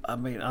I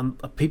mean,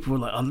 people were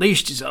like,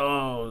 Unleashed is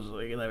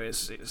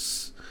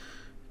it's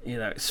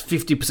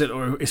 50%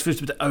 or it's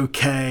 50%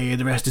 okay, and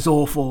the rest is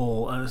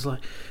awful. And it's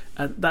like,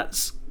 and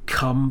that's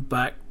come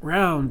back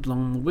round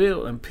along the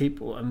wheel, and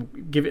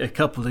give it a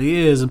couple of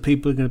years, and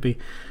people are going to be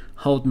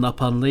holding up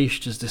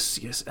Unleashed as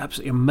this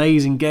absolutely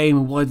amazing game,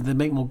 and why did they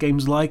make more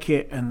games like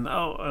it? And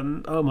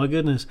oh my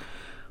goodness.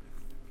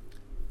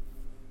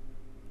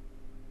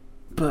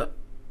 But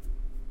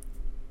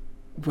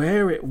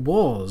where it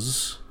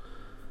was,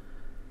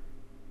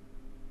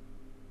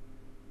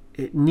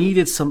 it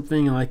needed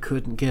something I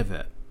couldn't give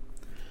it.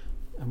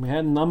 And we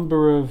had a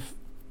number of,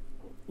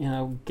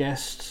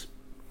 guest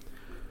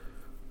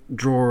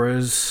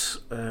drawers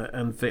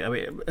and things. I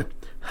mean,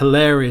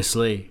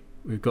 hilariously,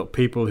 we've got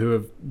people who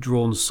have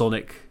drawn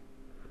Sonic,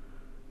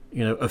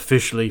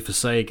 officially for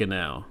Sega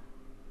now,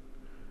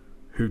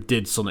 who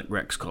did Sonic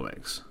Rex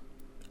comics,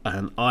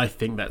 and I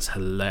think that's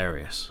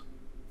hilarious.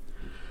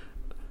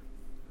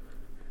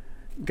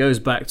 Goes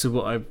back to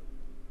what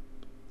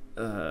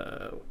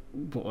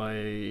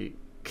I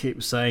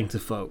keep saying to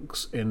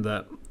folks, in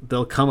that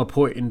there'll come a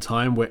point in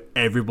time where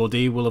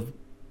everybody will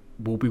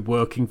be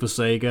working for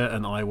Sega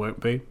and I won't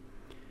be.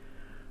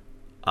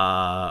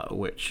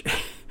 Which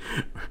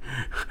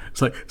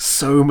it's like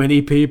so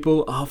many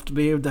people after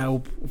me have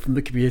now from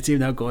the community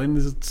have now gone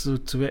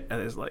to it,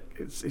 and it's like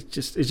it's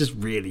just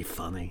really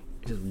funny.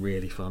 It's just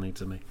really funny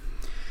to me.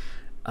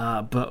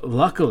 But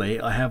luckily,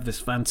 I have this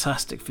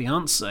fantastic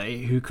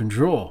fiance who can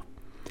draw,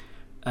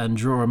 and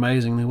draw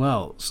amazingly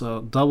well.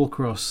 So Double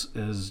Cross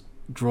has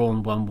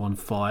drawn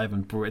 115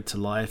 and brought it to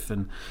life,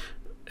 and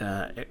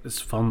it was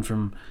fun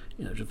from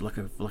just like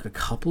a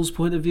couple's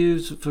point of view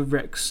for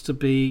Rex to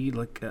be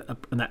like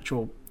an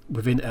actual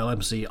within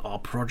LMC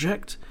art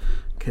project,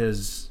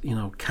 because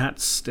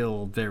Kat's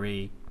still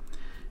very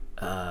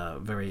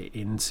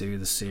into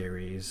the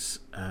series,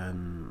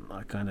 and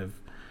I kind of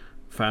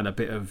found a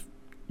bit of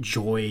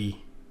joy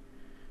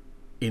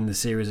in the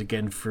series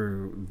again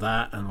through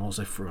that, and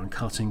also through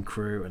Uncutting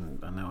Crew. And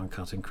I know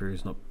Uncutting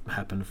Crew's not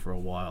happened for a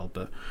while,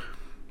 but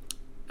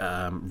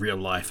real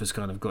life has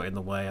kind of got in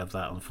the way of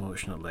that,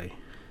 unfortunately,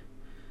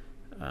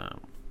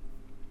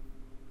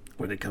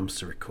 when it comes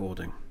to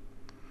recording.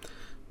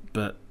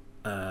 But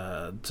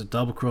so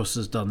Double Cross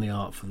has done the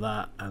art for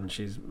that, and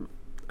she's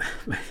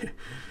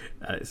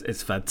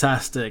it's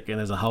fantastic, and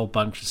there's a whole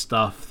bunch of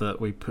stuff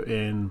that we put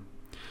in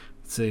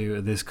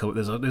to this.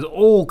 There's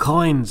all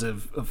kinds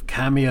of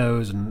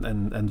cameos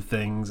and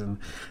things, and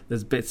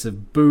there's bits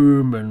of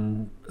Boom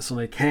and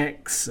Sonic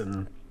X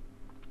and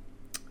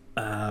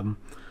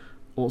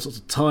all sorts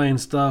of tie-in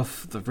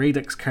stuff. The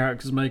Redux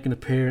characters make an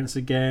appearance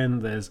again.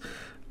 There's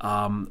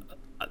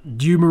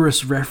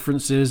numerous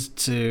references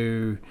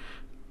to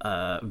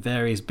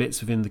various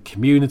bits within the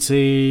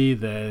community.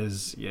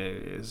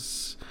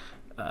 There's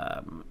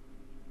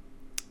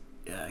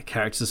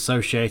characters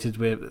associated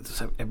with,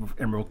 so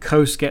Emerald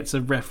Coast gets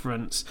a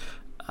reference.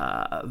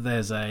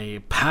 There's a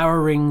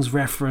Power Rings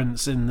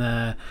reference in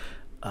there.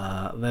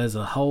 There's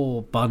a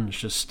whole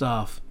bunch of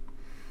stuff,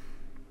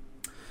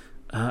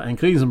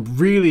 including some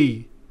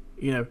really,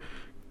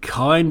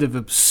 kind of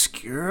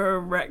obscure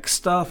Rex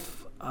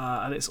stuff,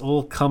 and it's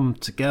all come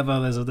together.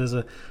 There's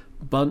a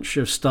bunch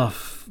of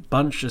stuff,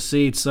 bunch of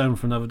seeds sown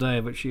for another day,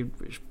 which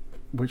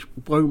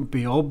won't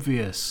be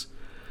obvious.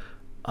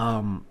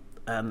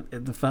 And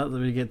the fact that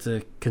we get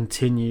to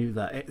continue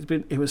that,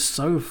 it was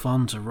so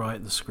fun to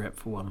write the script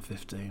for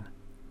 115,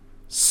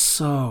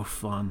 so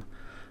fun,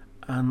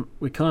 and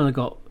we kind of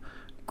got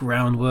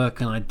groundwork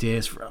and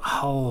ideas for a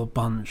whole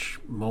bunch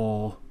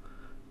more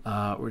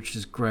which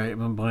is great.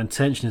 And my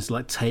intention is to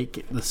like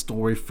take the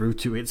story through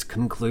to its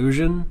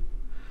conclusion,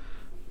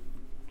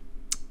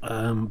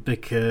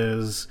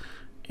 because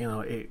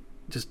it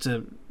just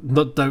to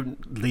not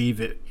don't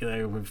leave it.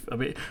 With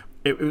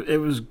it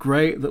was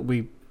great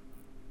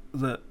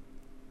that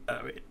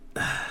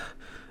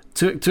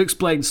to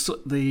explain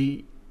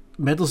the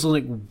Metal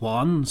Sonic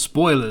 1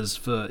 spoilers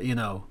for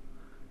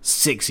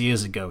 6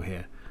 years ago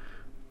here.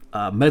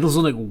 Metal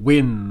Sonic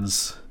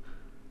wins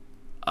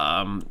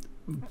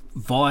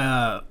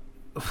via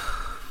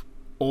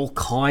all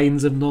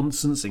kinds of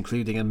nonsense,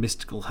 including a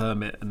mystical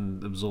hermit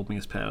and absorbing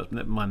his powers.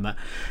 Never mind that.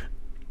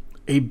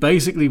 He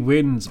basically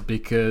wins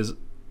because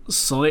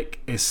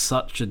Sonic is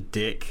such a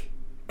dick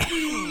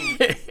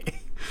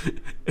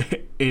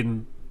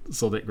in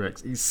Sonic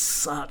Rex. He's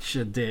such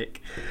a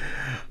dick.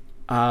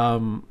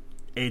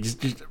 It's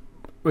just a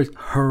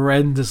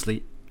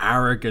horrendously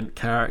arrogant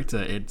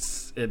character.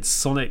 It's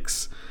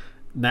Sonic's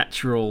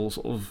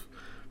natural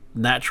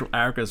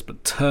arrogance,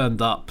 but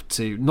turned up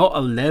to not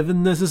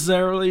 11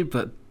 necessarily,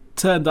 but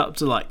turned up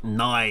to like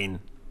 9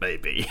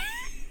 maybe.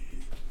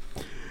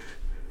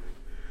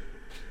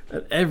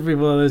 And every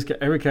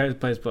character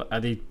plays,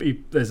 and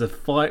there's a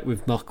fight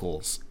with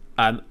Knuckles,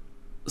 and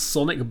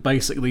Sonic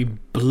basically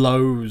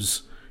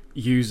blows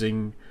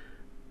using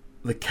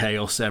the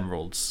Chaos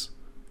Emeralds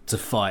to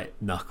fight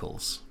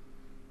Knuckles.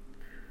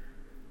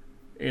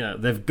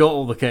 They've got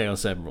all the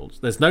Chaos Emeralds.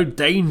 There's no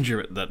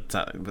danger at that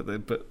time,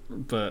 but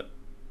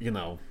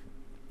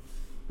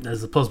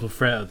there's a possible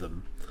threat of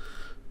them.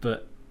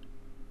 But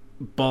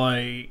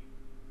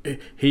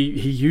he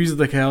uses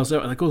the Chaos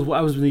Emeralds, and of course, what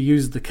happens when he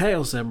uses the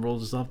Chaos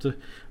Emeralds after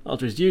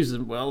he's used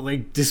them? Well, they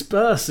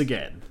disperse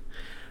again,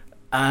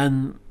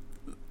 and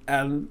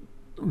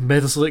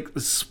Metal Sonic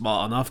is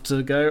smart enough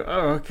to go,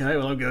 oh, okay,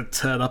 well, I'm going to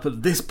turn up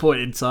at this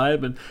point in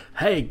time, and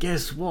hey,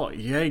 guess what?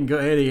 You ain't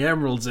got any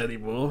emeralds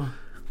anymore.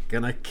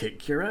 Gonna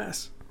kick your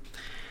ass.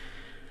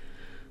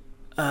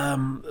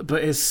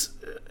 But it's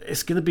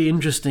going to be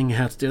interesting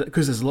how to do it,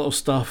 because there's a lot of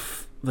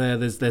stuff there.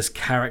 There's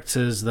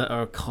characters that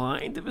are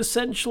kind of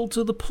essential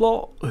to the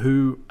plot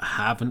who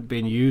haven't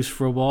been used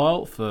for a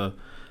while for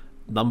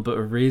a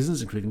number of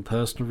reasons, including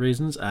personal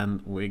reasons,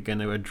 and we're going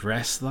to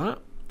address that.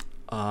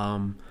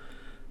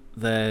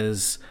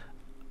 They've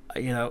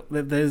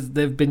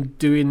been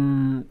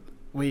doing.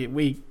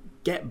 We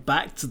get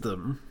back to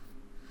them.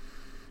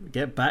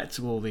 Get back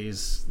to all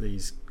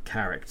these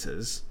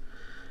characters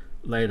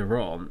later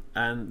on,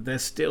 and they're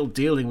still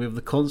dealing with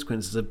the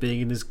consequences of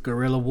being in this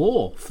guerrilla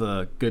war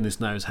for goodness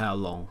knows how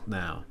long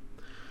now,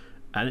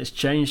 and it's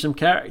changed some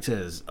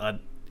characters.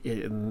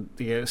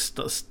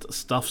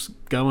 Stuff's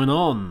going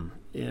on.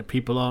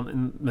 People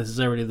aren't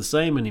necessarily the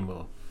same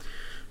anymore.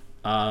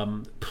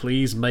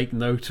 Please make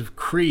note of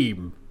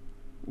Cream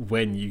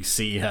when you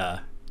see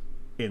her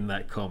in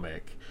that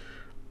comic.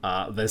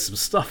 There's some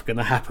stuff going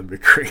to happen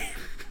with Cream.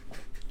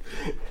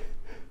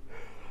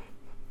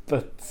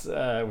 But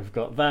we've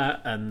got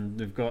that, and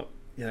we've got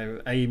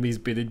Amy's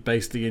been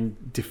basically in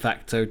de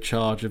facto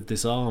charge of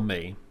this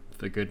army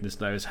for goodness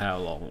knows how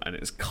long, and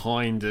it's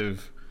kind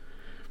of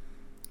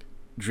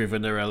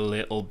driven her a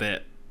little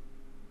bit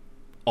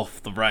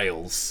off the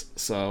rails.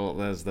 So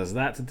there's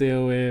that to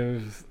deal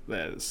with.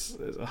 There's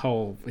a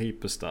whole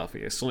heap of stuff.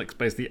 Sonic's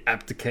basically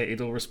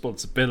abdicated all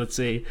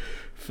responsibility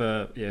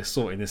for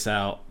sorting this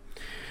out.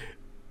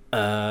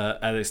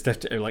 And it's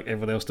left to like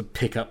everyone else to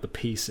pick up the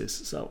pieces.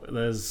 So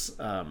there's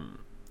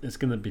it's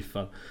going to be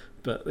fun.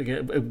 But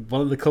again,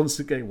 one of the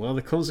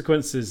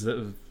consequences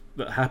that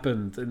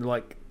happened in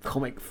like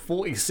comic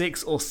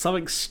 46 or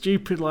something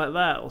stupid like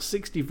that, or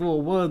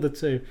 64, one of the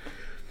two.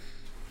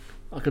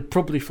 I could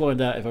probably find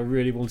out if I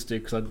really wanted to,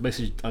 because I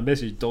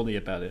messaged Donnie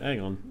about it.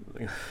 Hang on.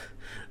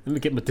 Let me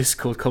get my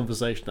Discord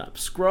conversation up.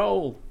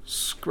 Scroll,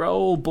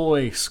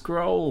 boy,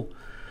 scroll.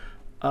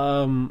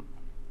 One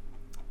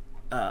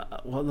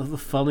of the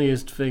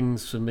funniest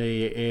things for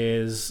me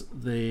is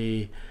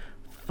the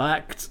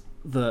fact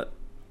that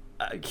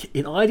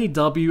in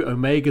IDW,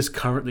 Omega's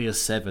currently a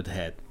severed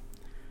head.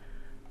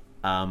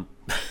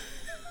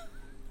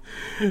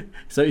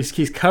 So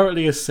he's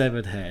currently a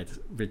severed head,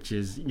 which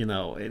is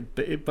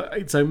but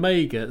it's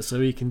Omega, so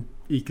he can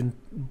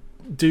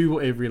do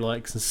whatever he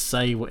likes and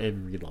say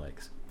whatever he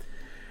likes.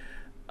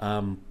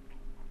 The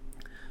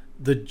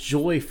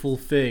joyful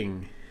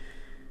thing.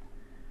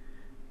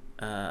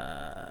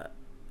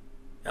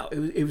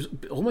 It was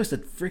almost a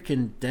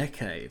freaking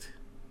decade,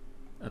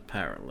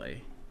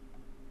 apparently.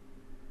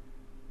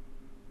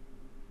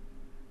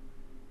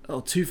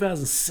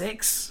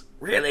 2006?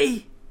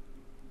 Really?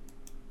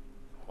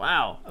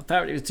 Wow,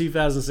 apparently it was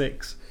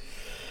 2006.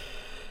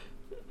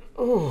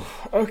 Oh,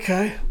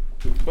 okay.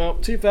 Well,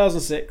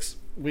 2006,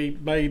 we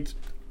made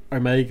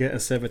Omega a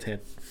severed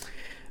head.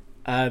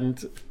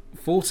 And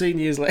 14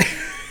 years later,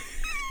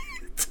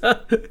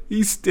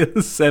 he's still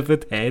a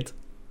severed head.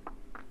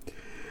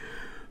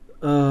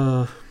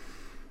 But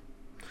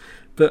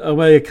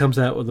Omega comes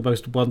out with the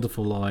most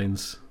wonderful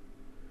lines.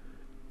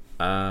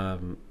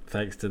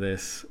 Thanks to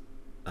this.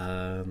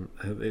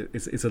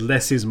 It's a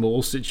less is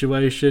more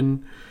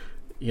situation.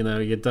 You know,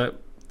 you don't.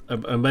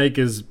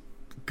 Omega's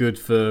good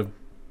for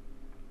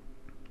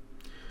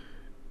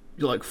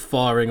like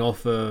firing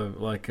off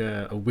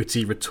a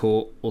witty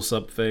retort or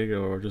something,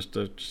 or just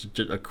a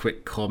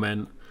quick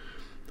comment.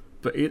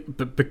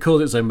 But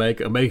because it's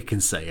Omega, Omega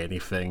can say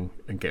anything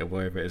and get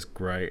away with it. It's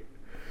great.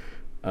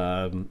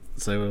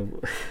 So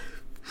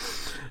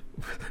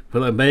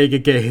will Omega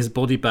get his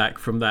body back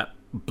from that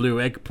blue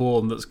egg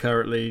porn that's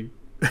currently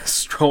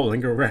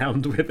strolling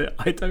around with it?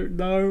 I don't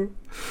know,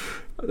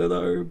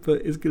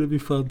 but it's going to be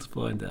fun to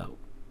find out.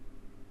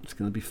 It's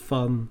going to be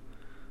fun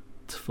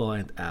to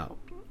find out.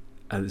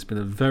 And it's been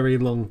a very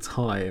long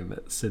time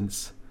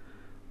since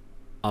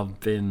I've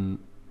been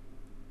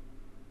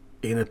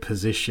in a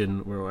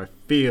position where I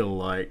feel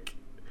like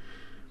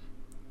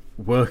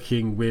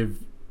working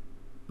with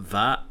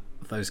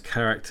those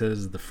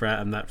characters,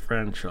 and that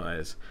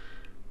franchise,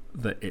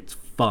 that it's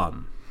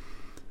fun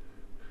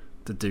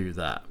to do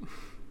that.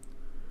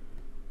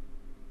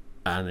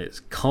 And it's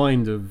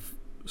kind of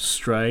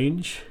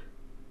strange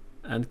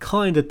and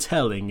kind of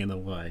telling in a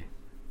way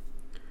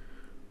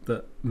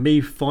that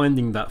me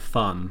finding that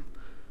fun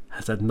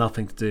has had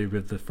nothing to do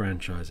with the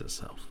franchise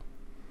itself.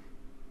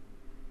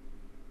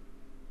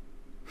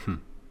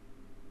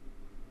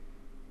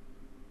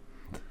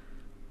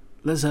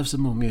 Let's have some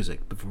more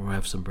music before I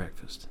have some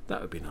breakfast. That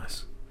would be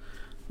nice.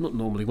 Not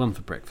normally one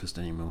for breakfast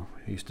anymore.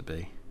 It used to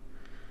be.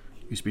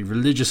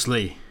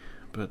 Religiously,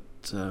 but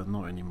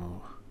not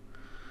anymore.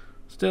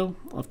 Still,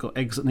 I've got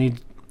eggs that need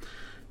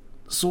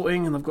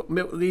sorting, and I've got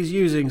milk that needs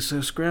using,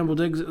 so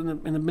scrambled eggs in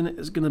a minute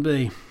is going to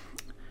be.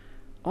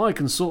 I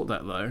can sort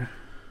that, though,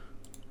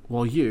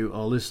 while you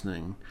are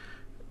listening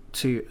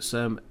to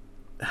some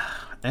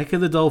Ecco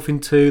the Dolphin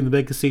 2, the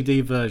Mega CD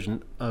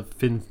version of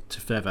Fin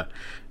to Feather.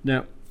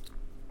 Now,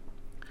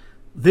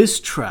 this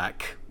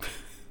track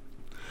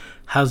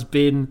has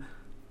been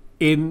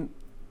in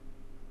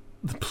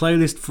the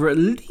playlist for at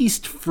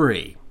least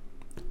three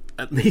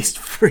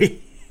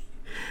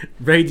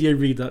Radio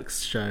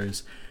Redux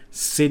shows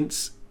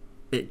since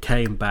it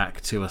came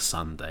back to a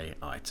Sunday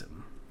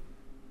item.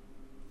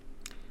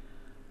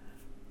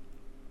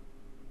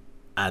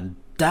 And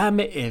damn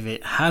it if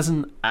it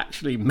hasn't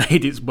actually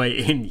made its way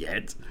in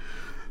yet.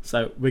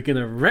 So we're going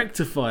to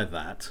rectify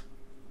that,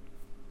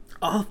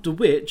 after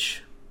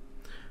which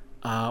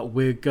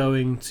we're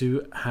going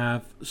to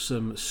have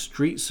some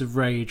Streets of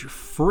Rage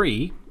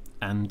 3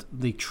 and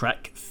the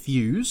track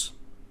Fuse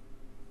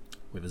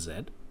with a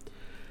Z.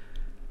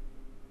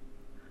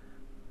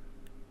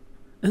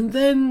 And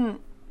then,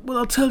 well,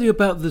 I'll tell you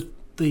about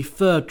the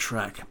third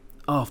track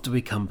after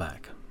we come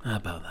back. How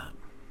about that?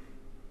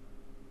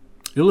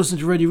 You're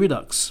listening to Radio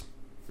Redux.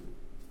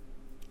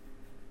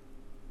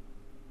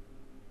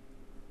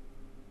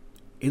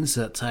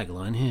 Insert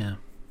tagline here.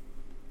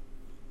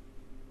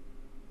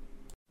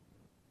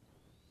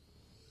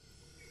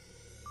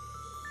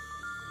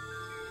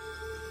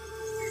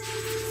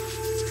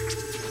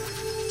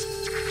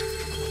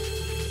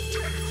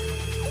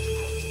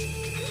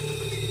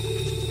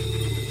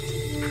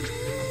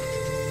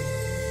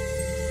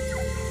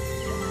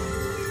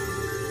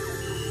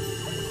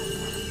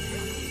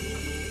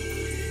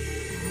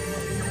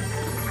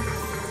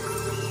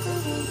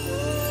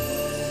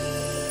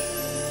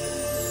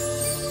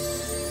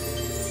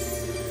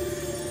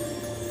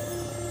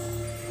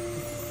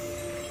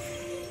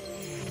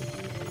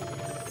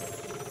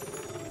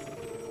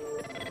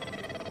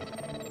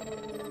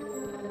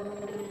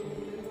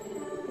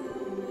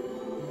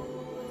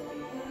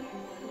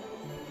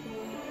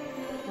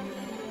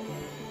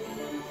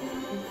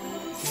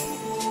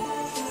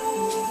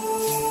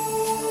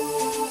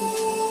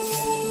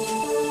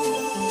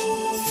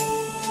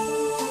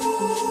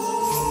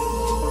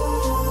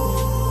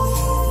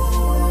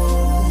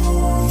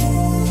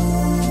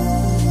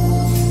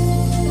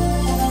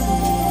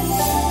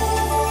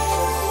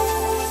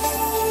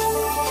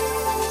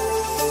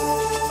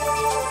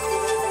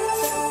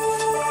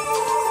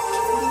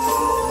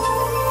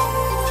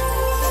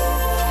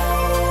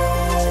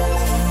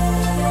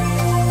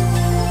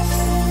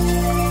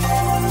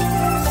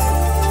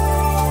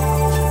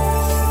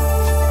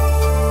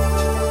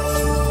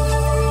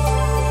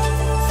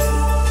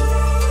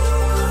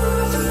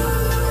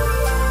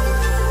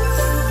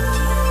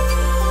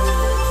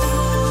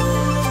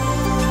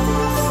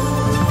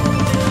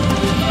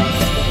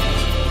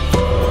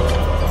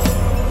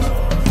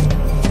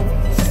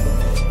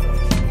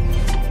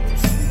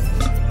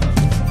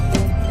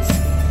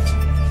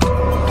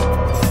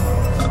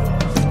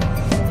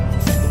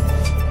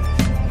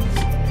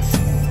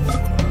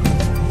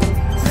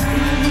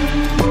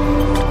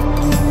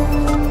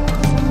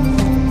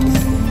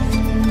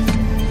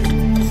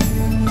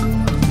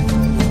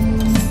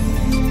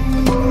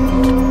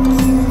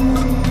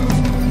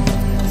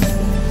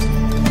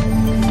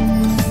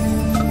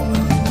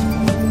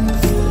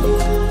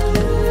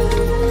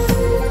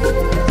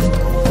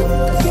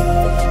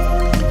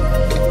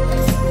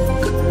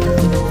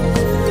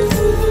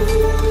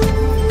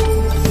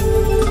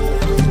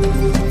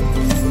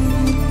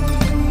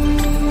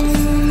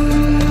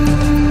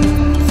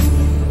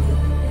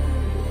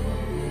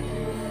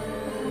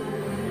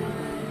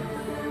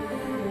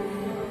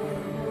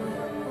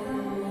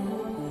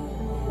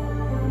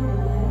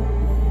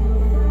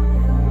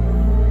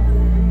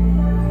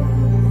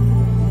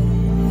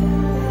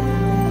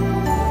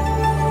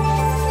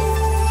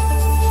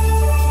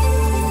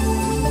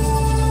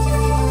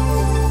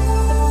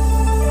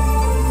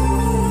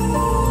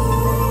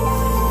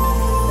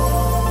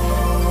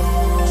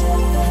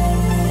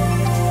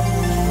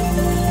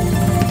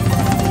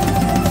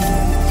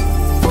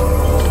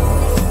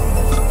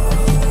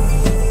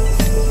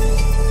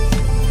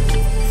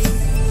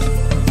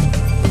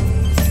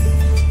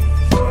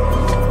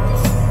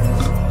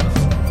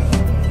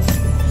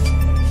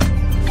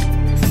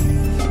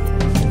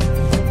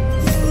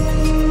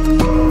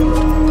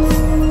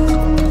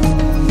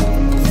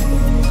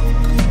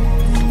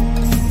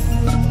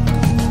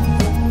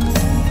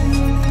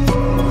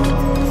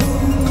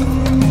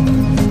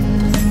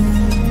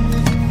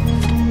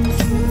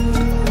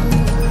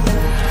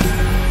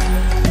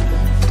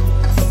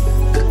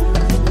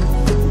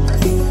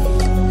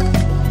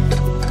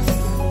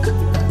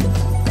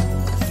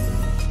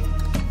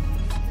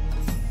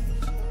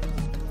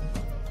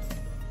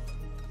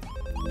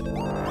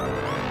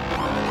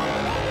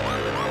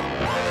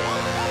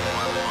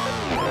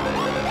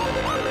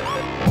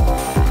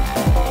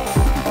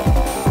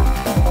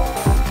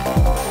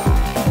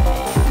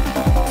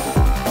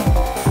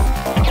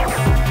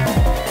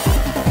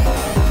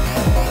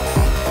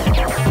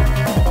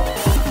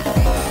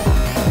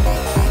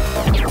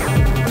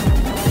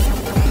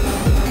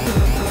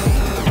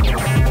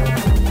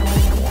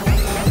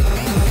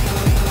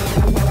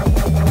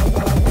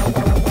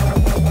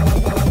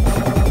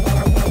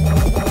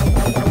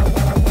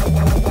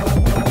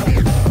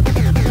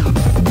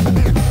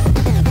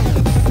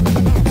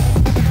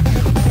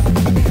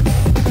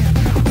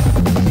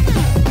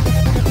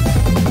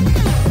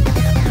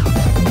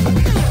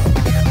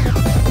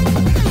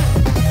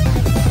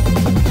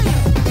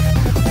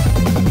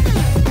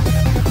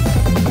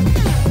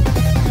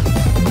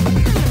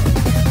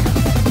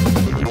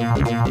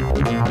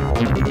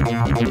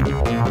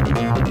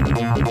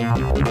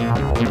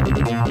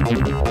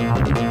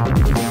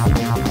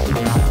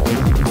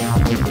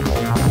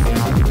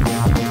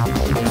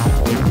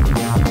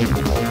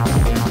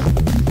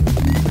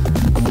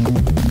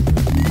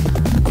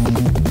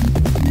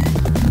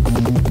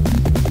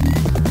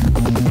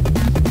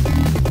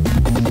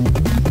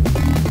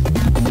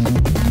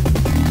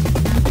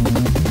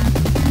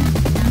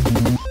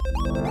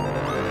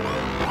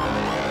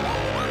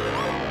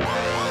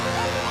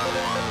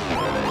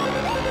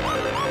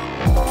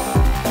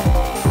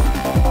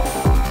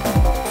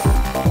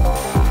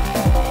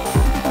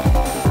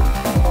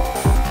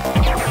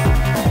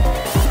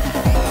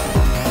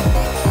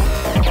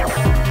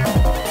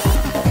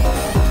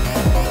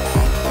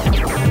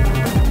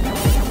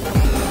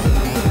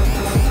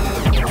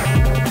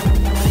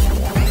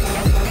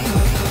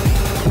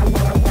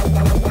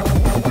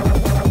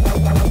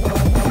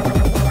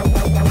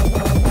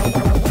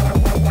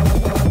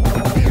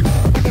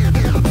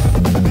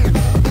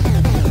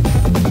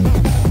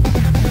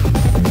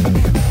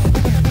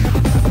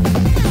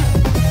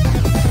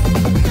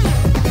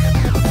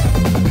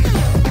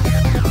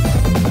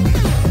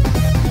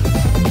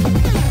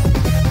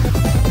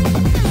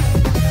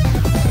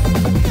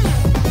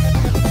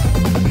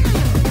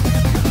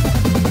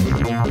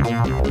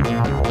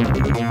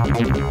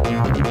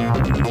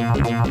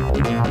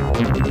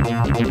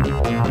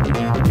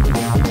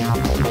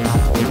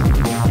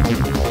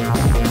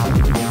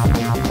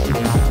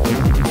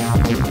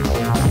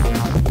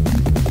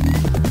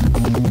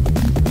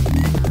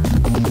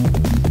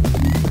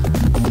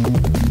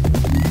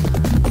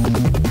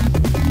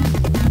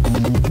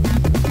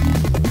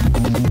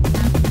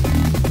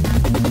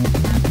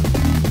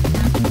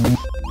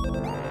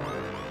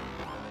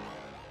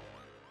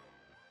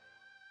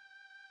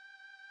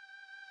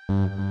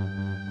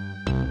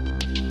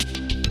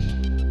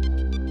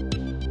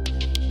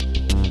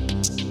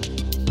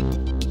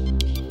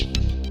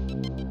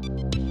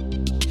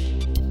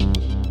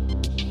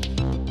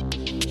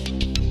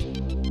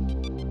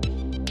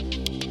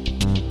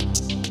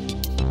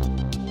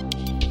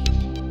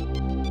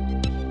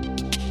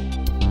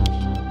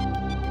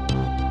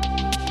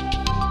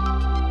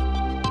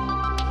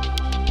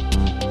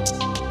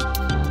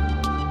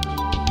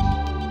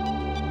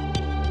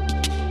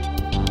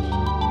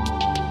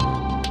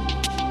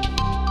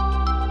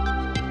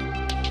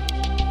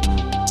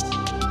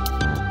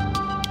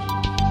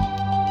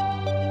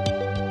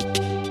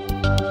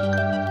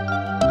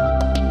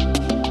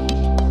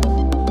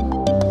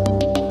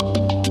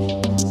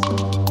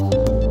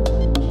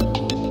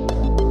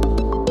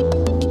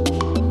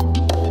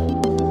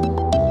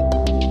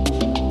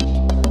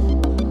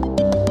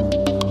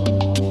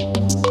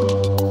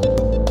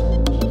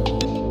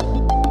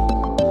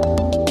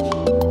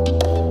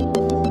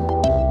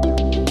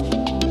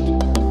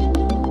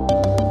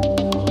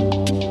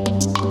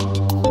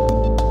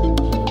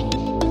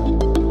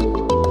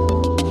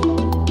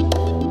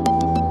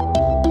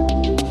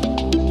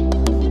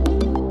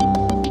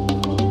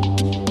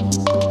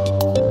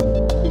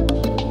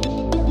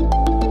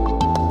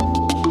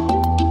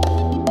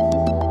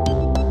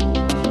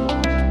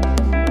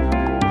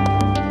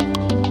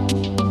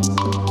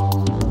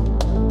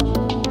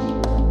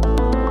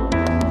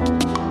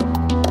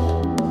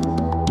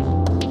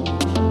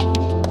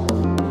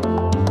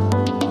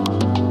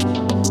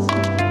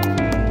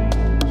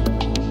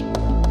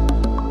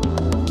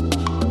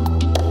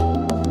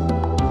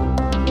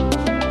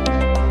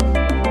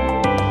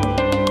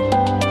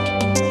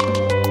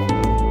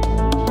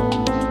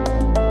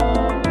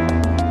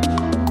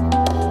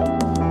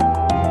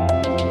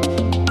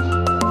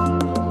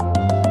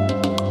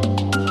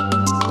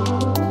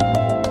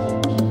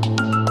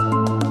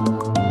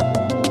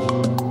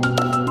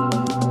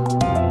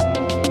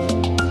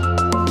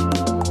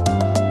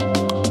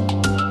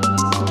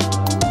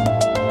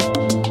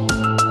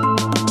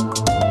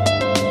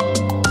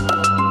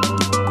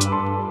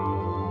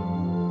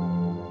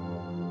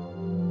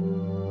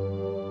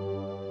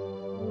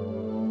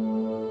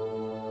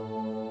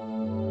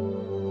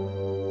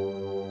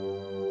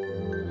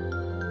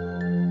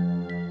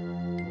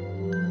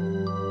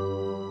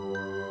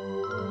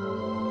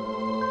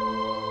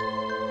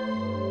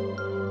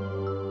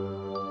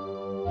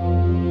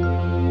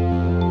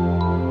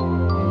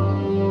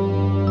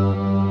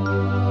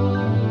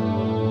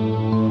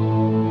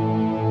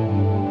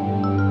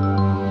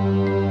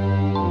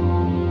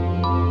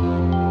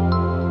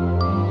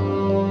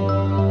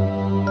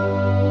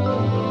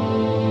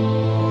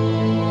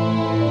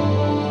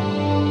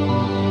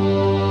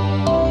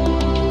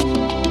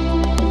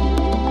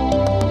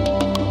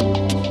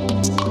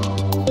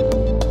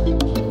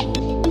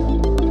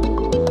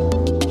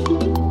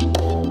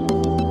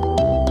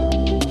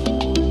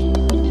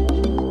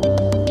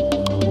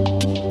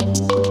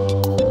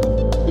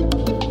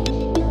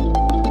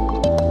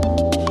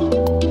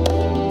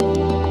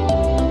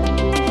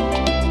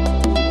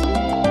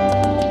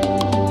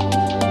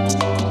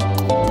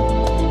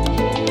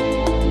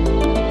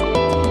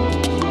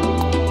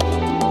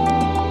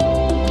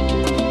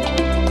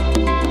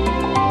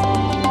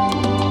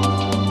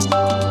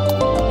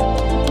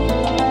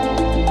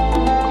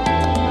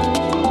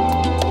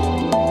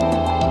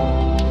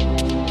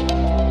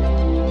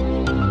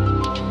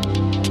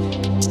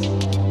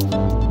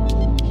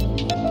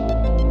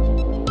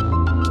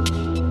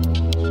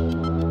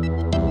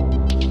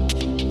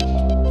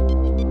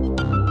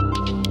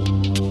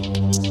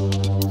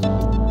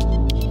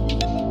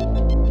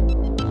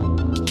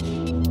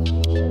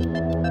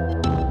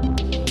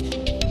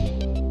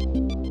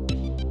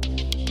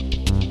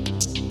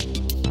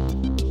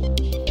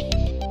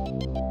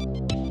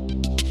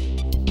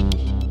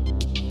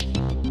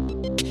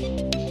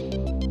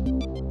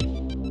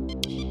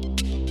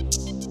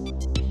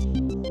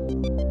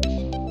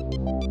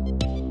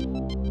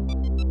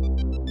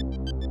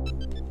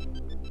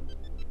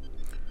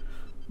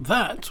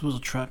 that was a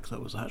track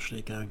that was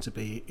actually going to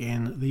be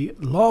in the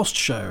last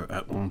show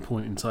at one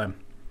point in time.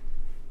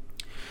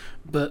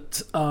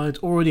 But I'd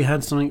already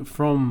had something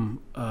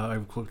from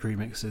Overclocked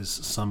Remix's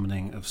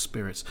Summoning of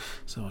Spirits,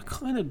 so I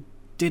kind of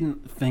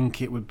didn't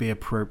think it would be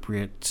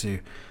appropriate to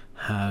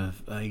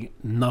have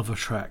another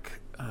track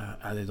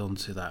added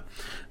onto that.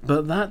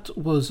 But that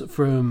was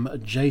from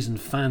Jason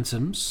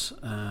Phantoms,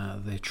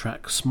 the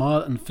track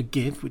Smile and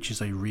Forgive, which is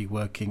a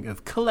reworking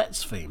of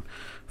Colette's theme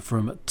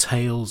from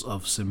Tales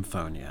of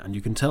Symphonia. And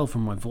you can tell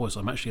from my voice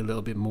I'm actually a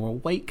little bit more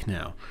awake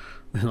now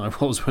than I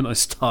was when I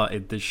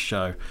started this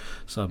show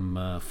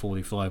some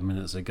 45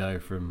 minutes ago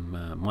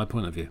from my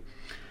point of view.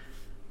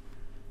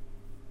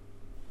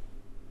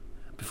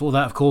 Before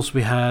that, of course,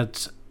 we had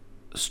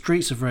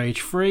Streets of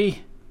Rage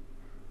 3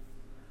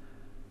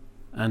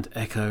 and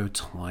Echo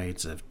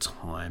Tides of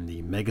Time,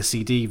 the Mega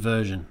CD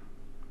version.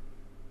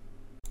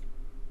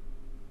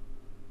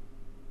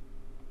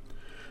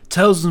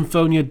 Tales of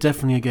Symphonia,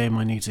 definitely a game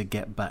I need to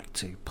get back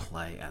to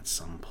play at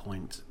some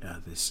point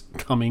this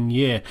coming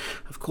year.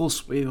 Of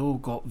course, we've all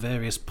got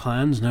various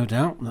plans, no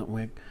doubt, that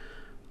we're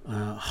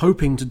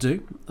hoping to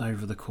do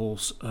over the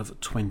course of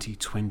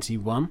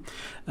 2021.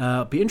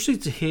 Be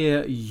interested to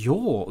hear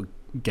your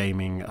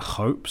gaming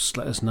hopes.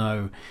 Let us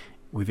know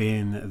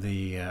within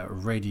the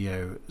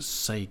Radio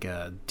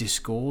Sega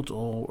Discord,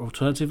 or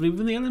alternatively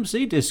within the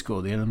LMC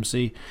Discord. The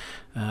LMC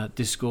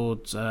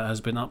Discord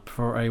has been up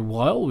for a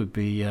while. We'd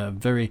be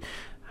very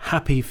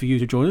happy for you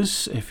to join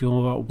us. If you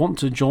want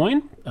to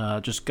join,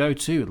 just go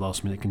to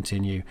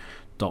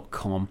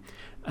lastminutecontinue.com,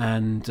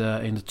 and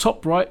in the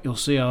top right you'll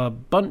see a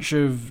bunch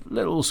of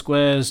little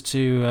squares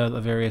to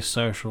the various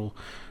social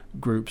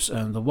groups,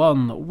 and the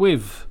one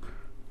with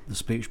the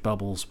speech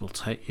bubbles will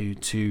take you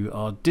to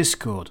our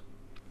Discord.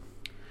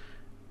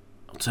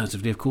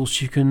 Alternatively, of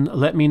course, you can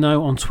let me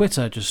know on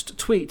Twitter. Just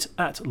tweet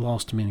at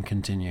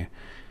lastminutecontinue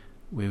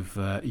with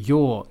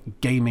your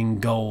gaming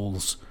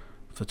goals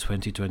for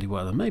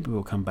 2021, and maybe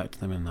we'll come back to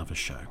them in another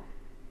show.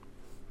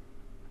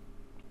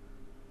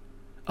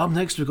 Up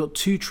next, we've got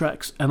two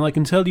tracks, and I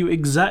can tell you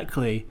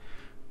exactly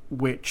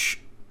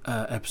which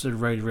episode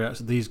of Radio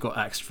Reactor these got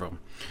axed from.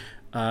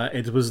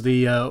 It was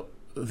the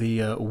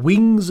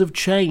Wings of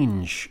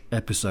Change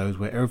episode,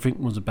 where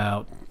everything was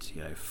about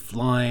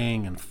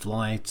flying and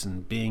flight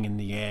and being in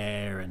the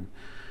air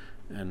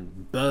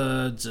and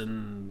birds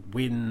and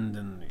wind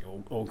and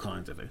all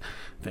kinds of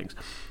things.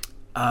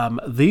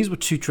 These were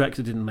two tracks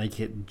that didn't make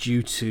it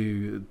due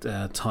to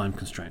time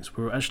constraints.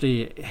 We were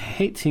actually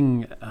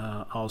hitting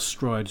our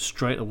stride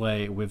straight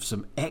away with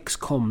some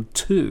XCOM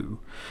 2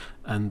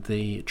 and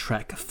the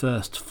track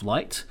First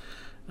Flight.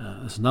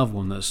 There's another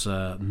one that's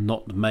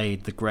not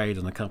made the grade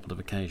on a couple of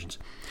occasions.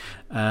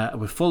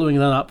 We're following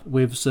that up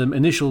with some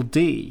Initial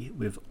D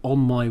with On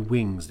My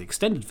Wings, the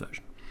extended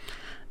version.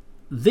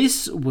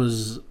 This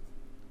was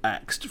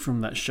axed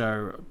from that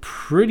show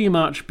pretty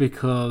much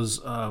because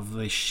of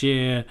the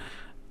sheer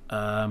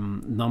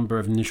number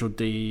of Initial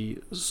D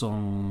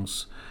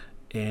songs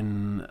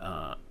in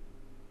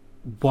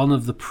one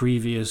of the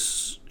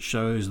previous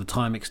shows, the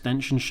Time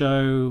Extension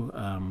show,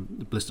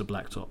 the Blister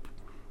Blacktop.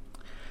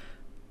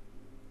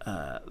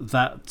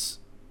 That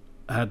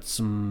had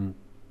some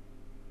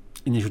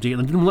Initial D, and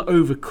I didn't want to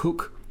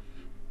overcook,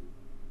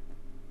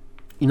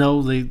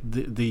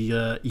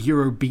 the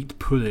Eurobeat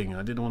pudding.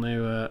 I didn't want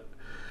to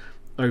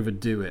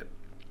overdo it.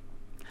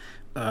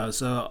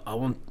 So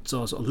I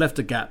sort of left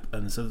a gap,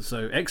 and so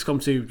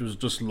XCOM 2 was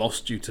just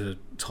lost due to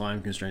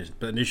time constraints,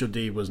 but Initial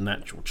D was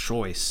natural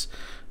choice,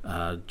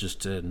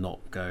 just to not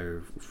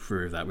go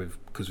through that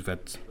because we've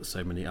had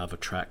so many other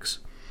tracks.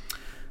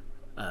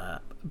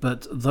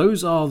 But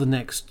those are the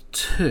next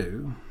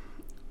two,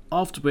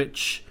 after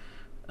which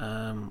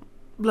we'll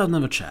have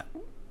another chat.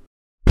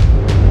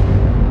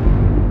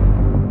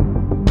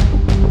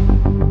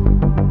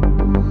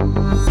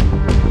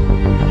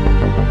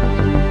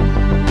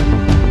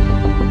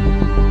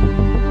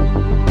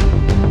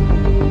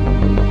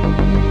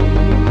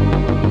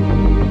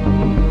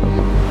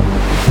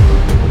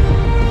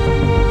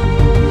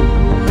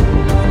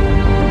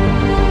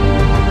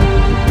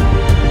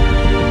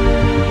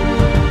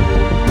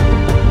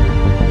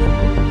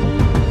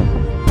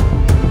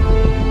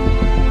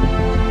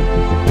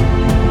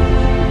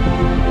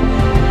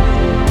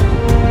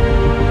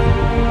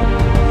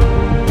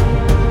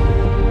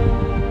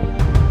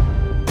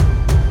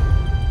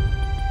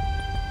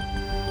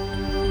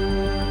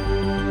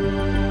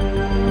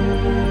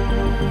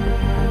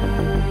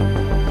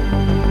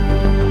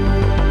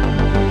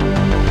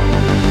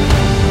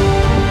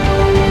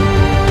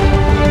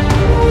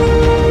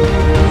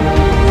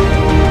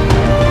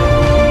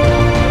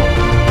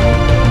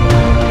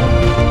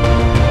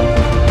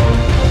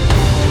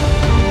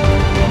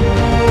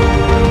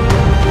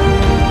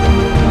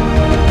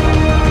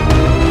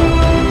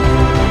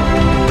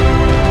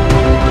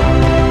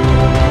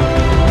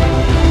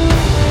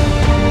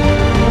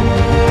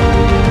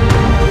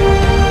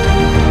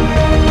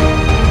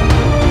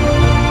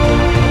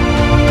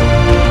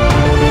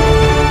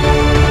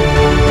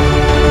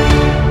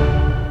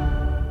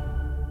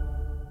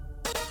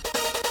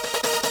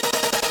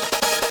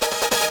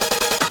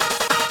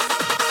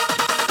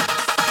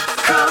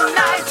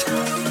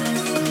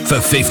 For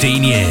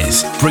 15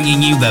 years,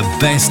 bringing you the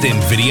best in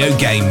video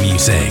game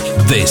music.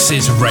 This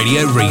is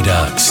Radio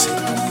Redux.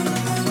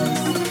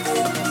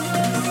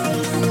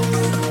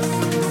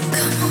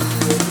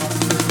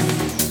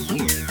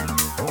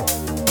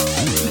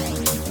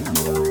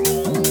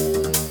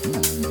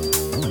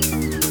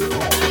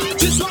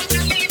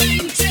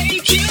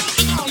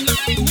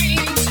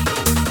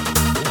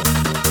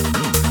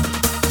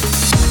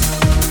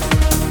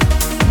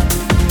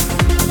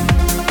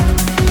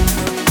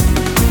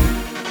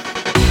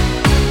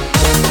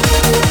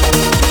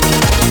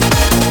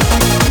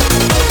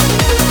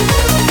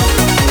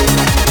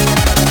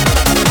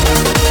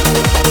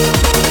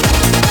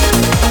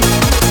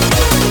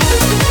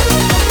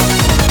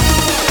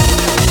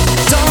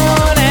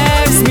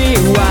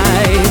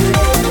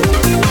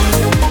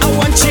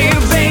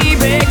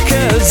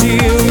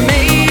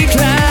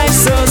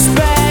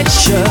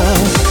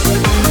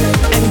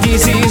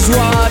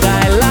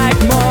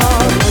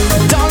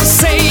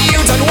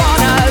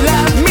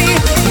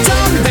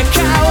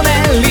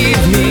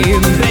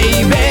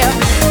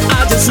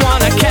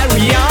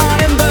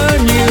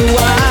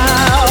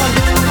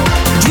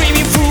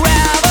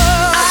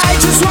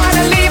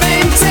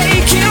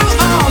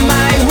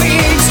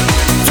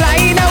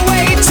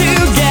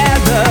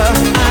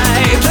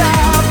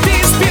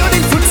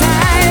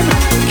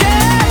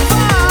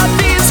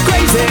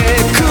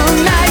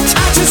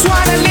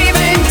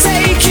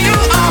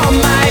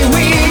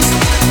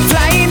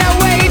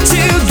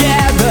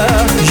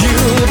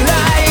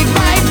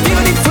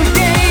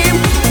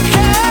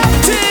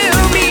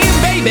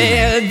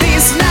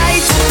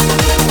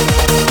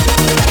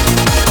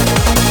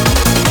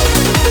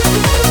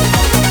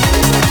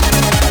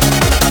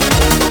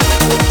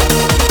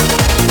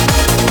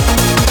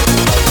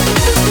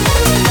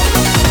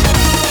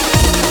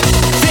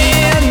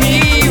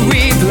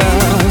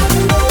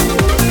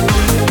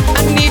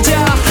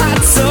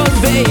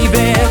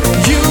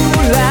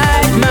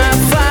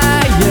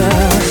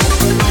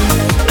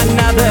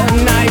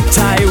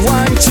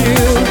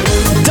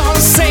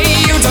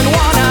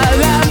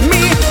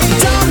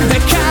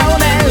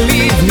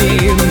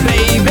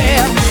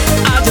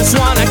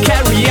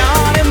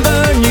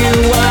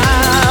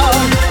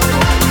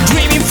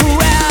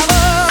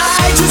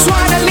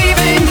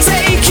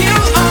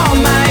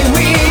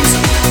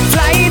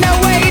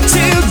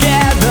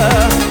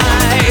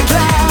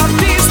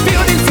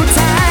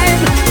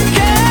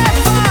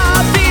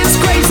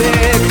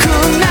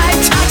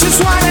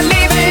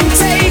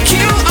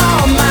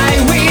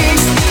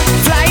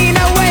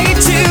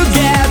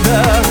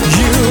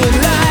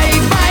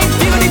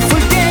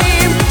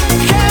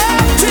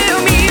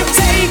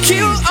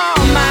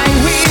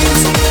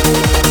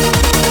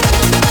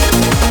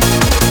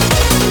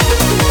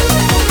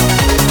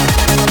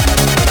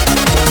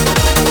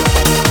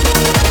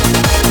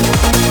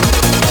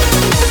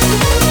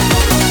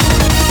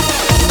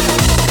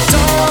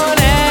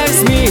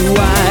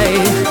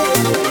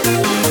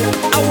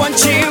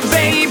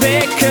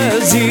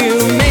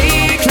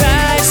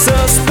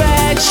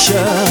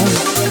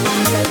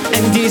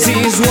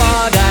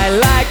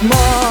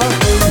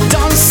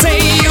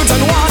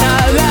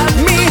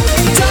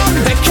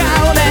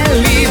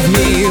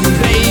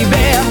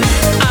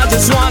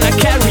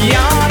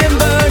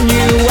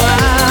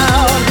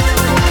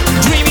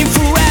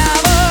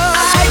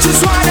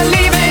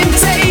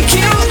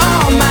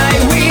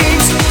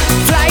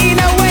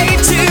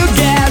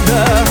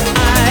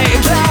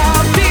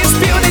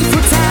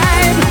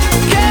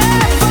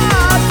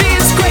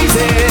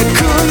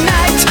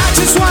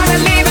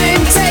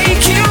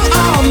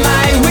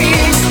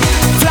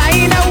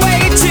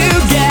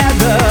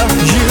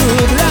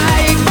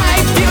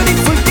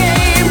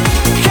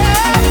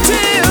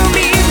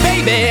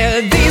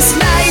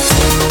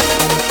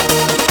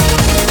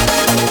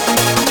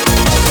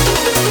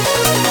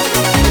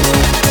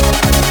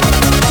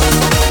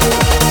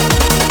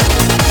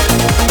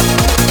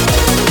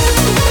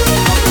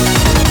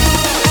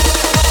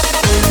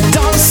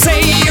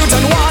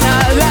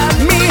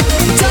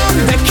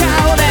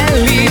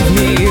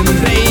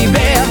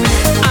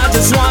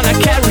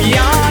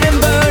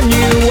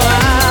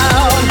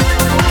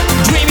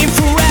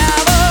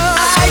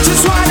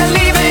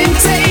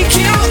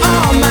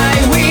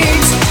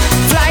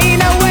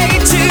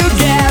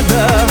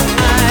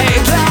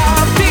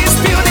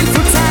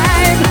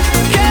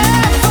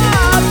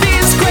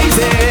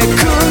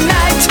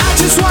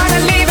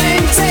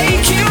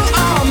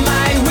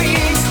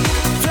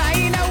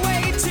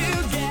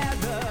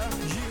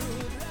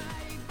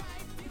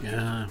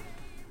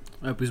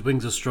 his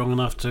wings are strong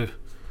enough to...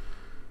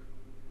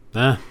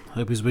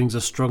 hope his wings are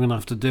strong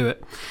enough to do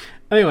it.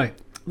 Anyway,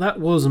 that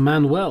was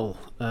Manuel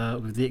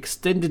with the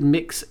extended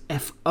mix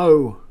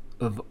FO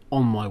of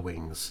On My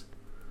Wings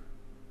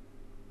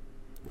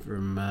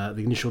from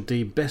the Initial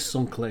D Best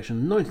Song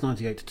Collection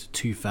 1998 to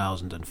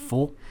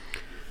 2004.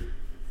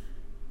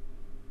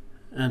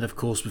 And of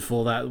course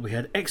before that we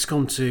had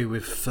XCOM 2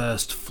 with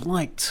First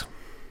Flight.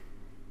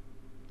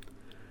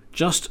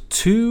 Just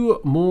two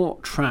more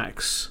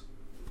tracks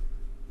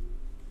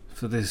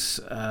for this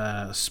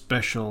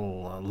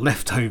special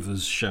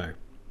leftovers show.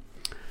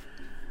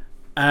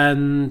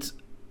 And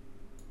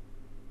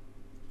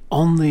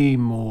on the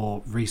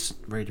more recent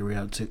Radio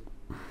Reduxes,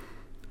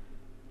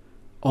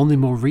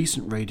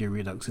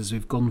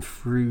 we've gone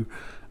through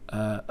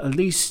at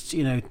least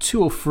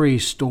 2 or 3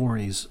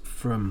 stories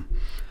from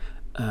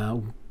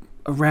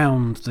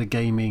around the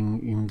gaming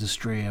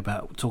industry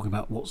about talking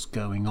about what's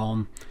going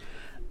on,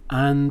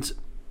 and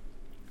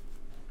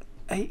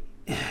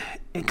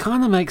it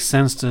kind of makes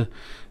sense to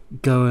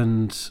go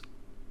and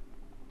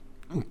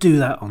do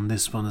that on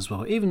this one as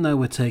well, even though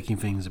we're taking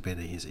things a bit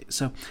easy.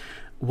 So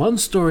one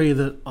story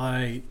that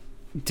I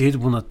did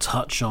want to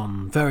touch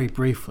on very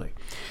briefly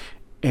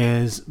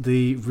is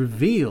the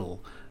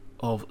reveal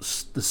of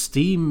the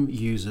Steam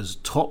users'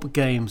 top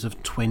games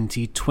of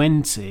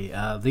 2020.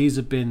 These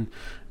have been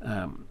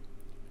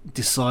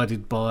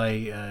decided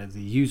by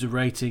the user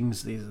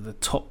ratings. These are the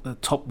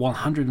top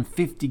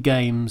 150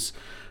 games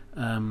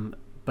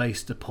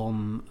based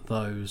upon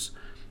those.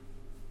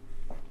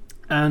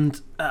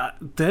 And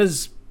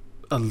there's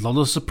a lot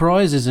of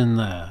surprises in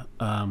there.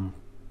 And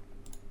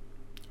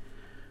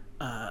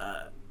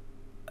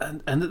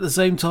at the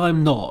same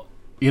time not.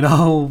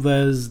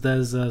 There's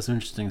some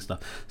interesting stuff.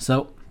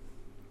 So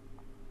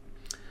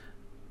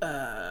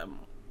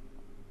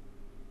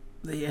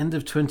the end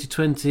of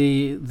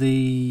 2020,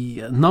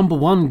 the number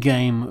 1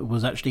 game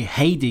was actually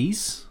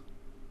Hades,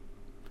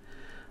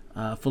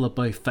 followed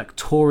by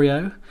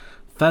Factorio.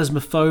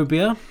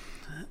 Phasmophobia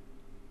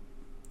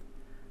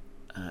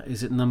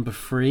is at number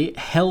 3.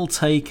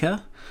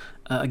 Helltaker,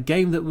 a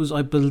game that was,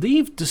 I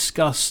believe,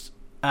 discussed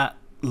at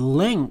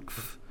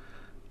length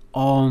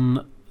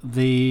on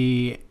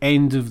the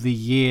end of the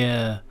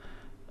year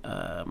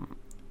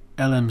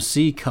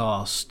LMC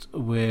cast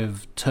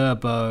with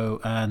Turbo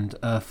and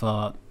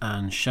Earthheart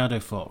and Shadow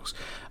Fox.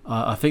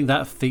 I think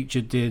that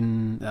featured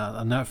in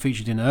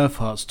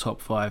Earthheart's top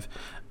 5,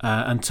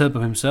 and Turbo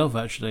himself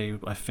actually,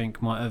 I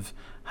think, might have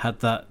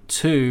had that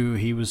too.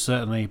 He was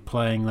certainly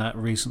playing that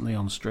recently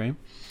on stream.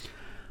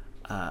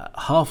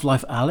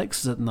 Half-Life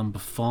Alyx is at number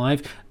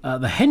 5.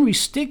 The Henry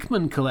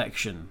Stickmin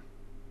collection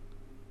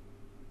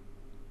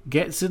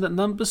gets in at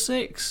number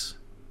 6.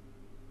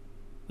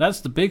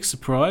 That's the big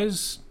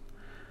surprise.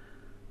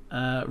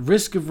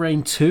 Risk of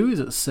Rain 2 is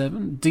at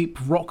 7. Deep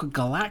Rock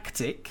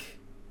Galactic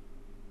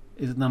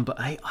is at number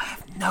 8. I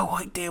have no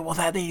idea what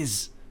that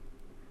is.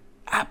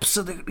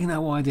 Absolutely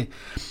no idea.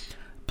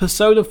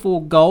 Persona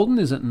 4 Golden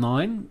is at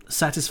 9.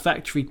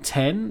 Satisfactory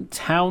 10.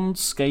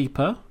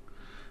 Townscaper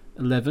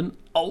 11.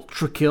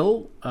 Ultra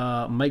Kill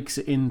makes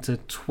it into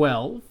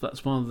 12.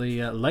 That's one of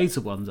the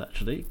later ones,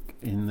 actually,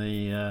 in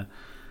the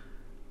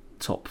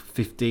top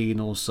 15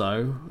 or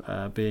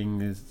so, being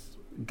this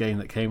game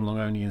that came along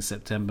only in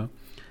September.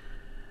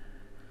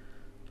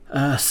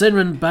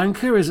 Senran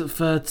Banker is at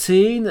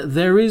 13.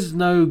 There Is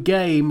No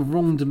Game,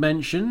 Wrong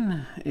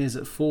Dimension is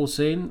at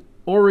 14.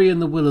 Ori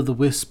and the Will of the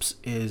Wisps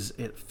is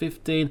at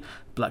 15.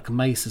 Black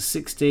Mesa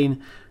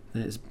 16.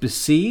 Then it's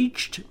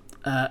Besieged.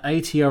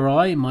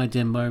 ATRI, My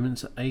Dim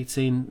Moments at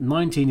 18.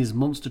 19 is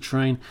Monster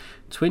Train.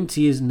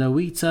 20 is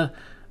Noita.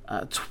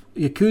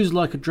 Yakuza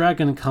Like a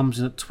Dragon comes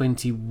in at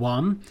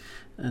 21.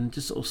 And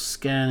just sort of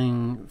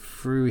scanning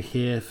through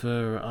here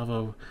for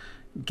other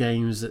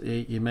games that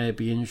you may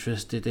be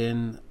interested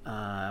in.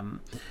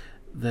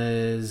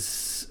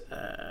 There's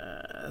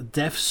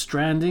Death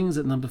Stranding's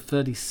at number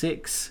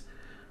 36.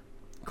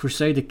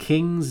 Crusader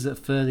Kings at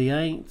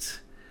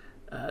 38.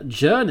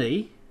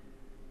 Journey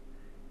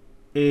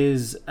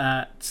is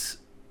at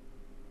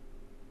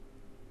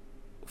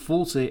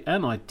 40,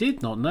 and I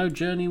did not know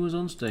Journey was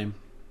on Steam.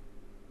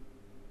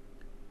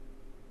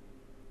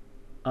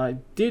 I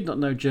did not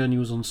know Journey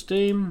was on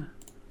Steam.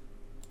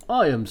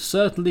 I am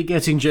certainly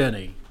getting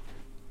Journey.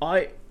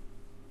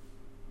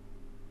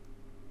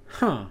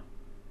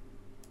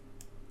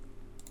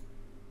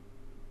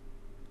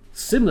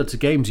 Similar to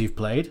games you've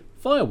played,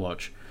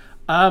 Firewatch.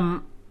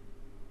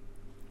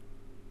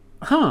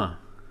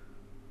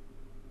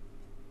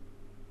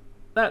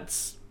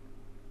 That's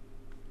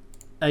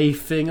a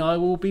thing I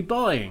will be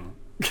buying.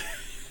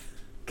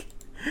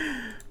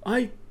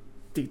 I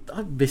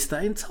missed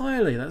that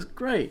entirely. That's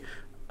great.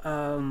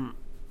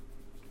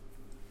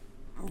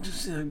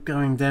 Just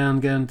going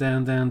down.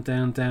 F1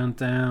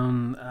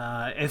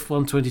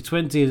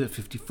 2020 is at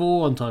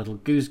 54.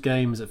 Untitled Goose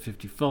Game is at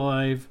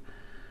 55.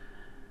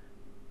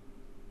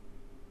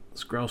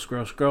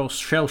 Scroll.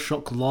 Shell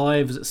Shock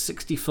Live is at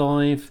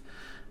 65.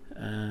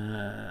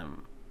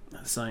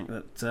 That's something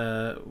that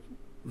the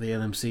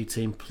LMC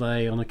team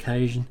play on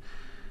occasion.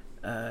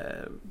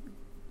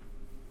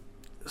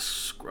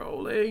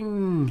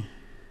 Scrolling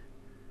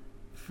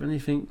for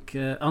anything.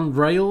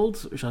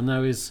 Unrailed, which I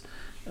know is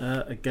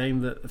a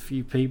game that a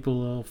few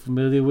people are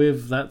familiar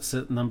with. That's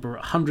at number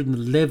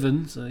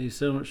 111. So you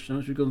see how much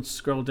we've gone to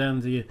scroll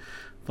down to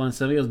find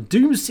something else.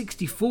 Doom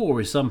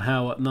 64 is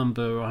somehow at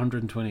number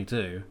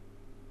 122.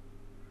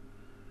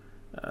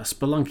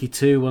 Spelunky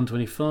 2,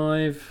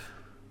 125.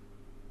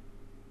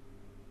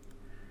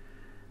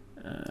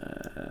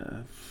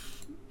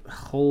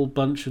 whole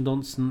bunch of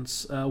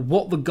nonsense.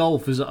 What the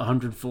Golf is at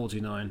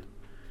 149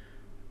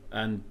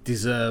 and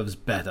deserves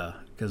better,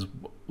 because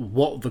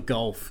What the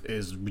Golf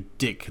is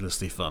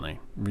ridiculously funny.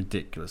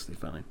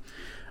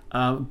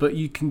 But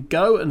you can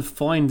go and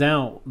find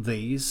out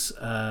these.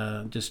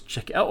 Just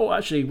check it out. Oh,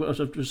 actually,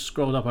 I've just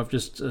scrolled up. I've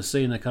just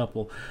seen a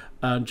couple.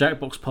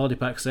 Jackbox Party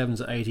Pack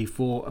 7's at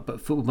 84, but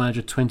Football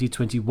Manager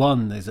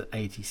 2021 is at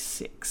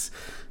 86.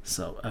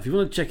 So if you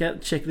want to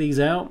check these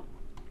out,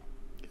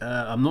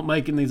 I'm not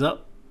making these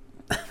up.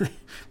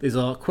 These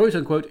are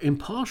quote-unquote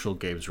impartial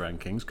games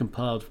rankings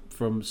compiled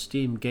from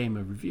Steam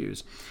Gamer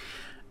Reviews.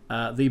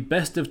 The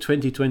best of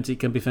 2020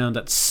 can be found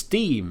at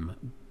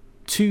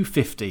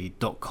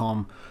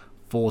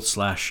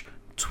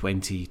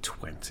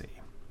steam250.com/2020.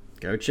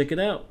 Go check it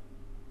out.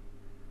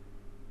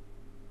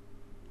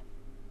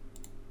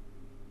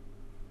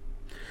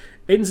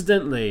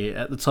 Incidentally,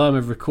 at the time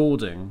of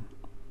recording,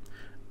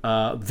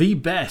 the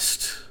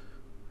best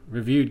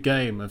reviewed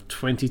game of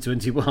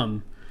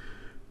 2021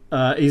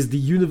 is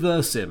the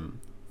Universim,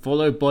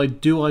 followed by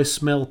Do I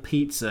Smell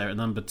Pizza at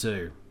number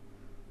 2.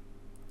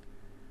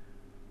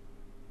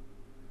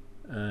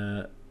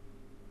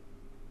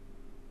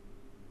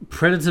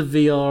 Predator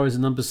VR is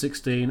at number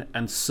 16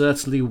 and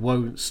certainly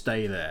won't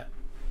stay there.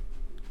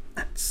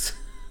 That's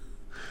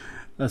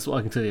what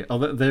I can tell you.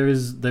 There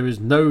is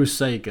no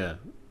Sega.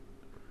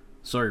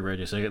 Sorry,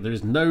 Radio Sega. There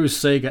is no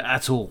Sega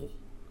at all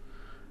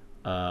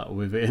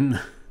within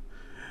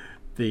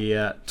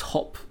the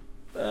top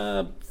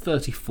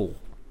 34,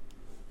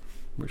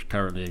 which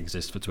currently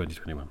exists for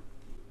 2021.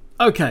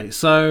 Okay,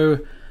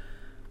 so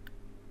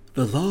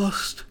the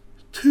last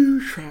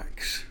 2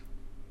 tracks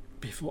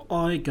before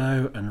I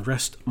go and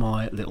rest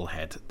my little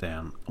head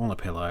down on a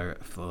pillow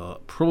for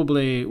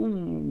probably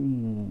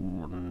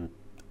 40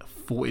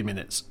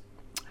 minutes.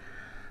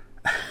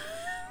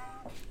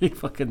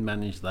 If I can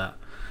manage that.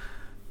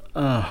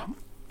 I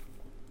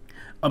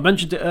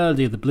mentioned it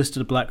earlier, the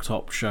Blistered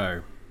Blacktop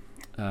show,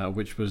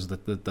 which was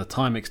the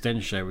time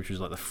extension show, which was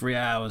like the 3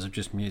 hours of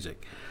just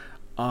music.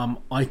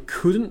 I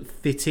couldn't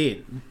fit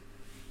in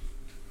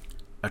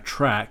a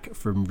track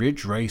from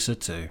Ridge Racer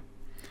 2.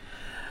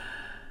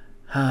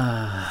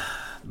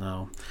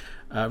 No.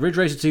 Ridge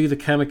Racer 2, the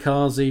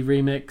Kamikaze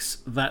remix,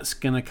 that's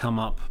going to come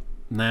up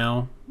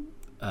now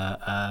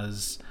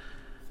as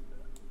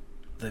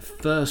the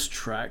first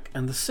track.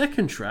 And the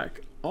second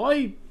track,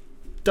 I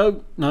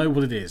don't know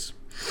what it is.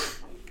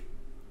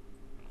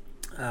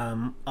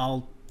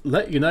 I'll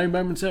let you know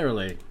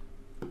momentarily.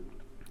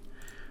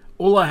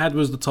 All I had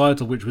was the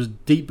title, which was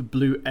Deep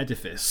Blue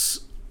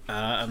Edifice,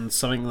 and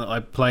something that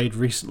I played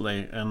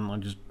recently, and I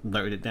just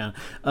noted it down.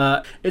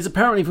 It's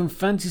apparently from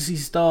Phantasy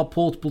Star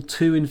Portable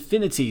 2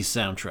 Infinity's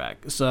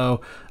soundtrack.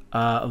 So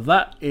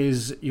that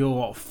is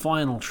your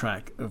final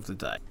track of the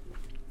day.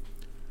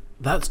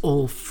 That's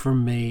all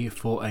from me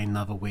for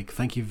another week.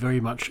 Thank you very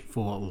much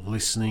for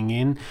listening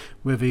in,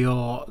 whether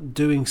you're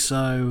doing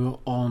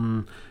so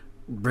on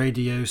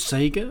Radio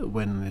Sega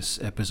when this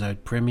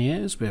episode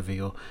premieres, whether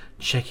you're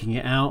checking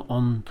it out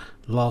on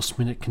Last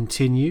Minute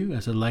Continue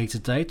at a later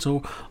date,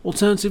 or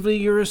alternatively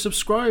you're a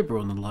subscriber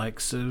on the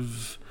likes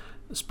of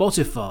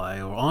Spotify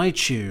or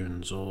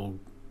iTunes or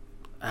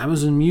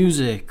Amazon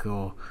Music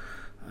or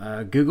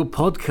Google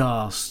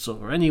Podcasts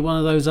or any one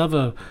of those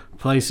other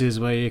places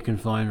where you can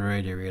find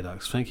Radio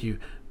Redux. Thank you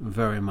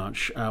very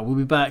much. We'll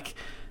be back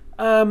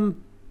in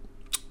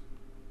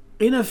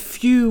a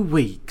few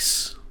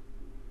weeks,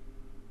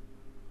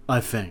 I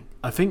think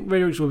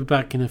Radio Redux will be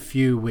back in a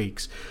few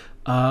weeks.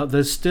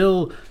 There's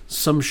still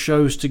some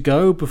shows to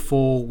go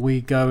before we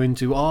go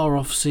into our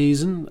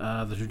off-season,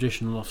 the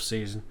traditional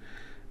off-season,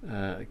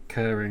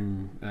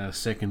 occurring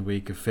second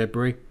week of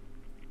February.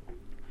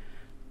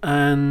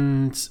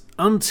 And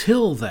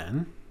until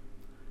then,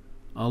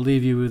 I'll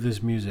leave you with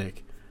this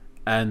music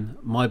and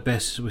my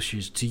best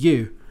wishes to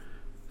you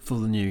for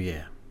the new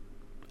year.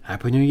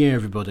 Happy New Year,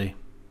 everybody.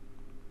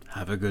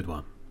 Have a good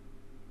one.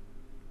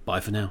 Bye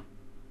for now.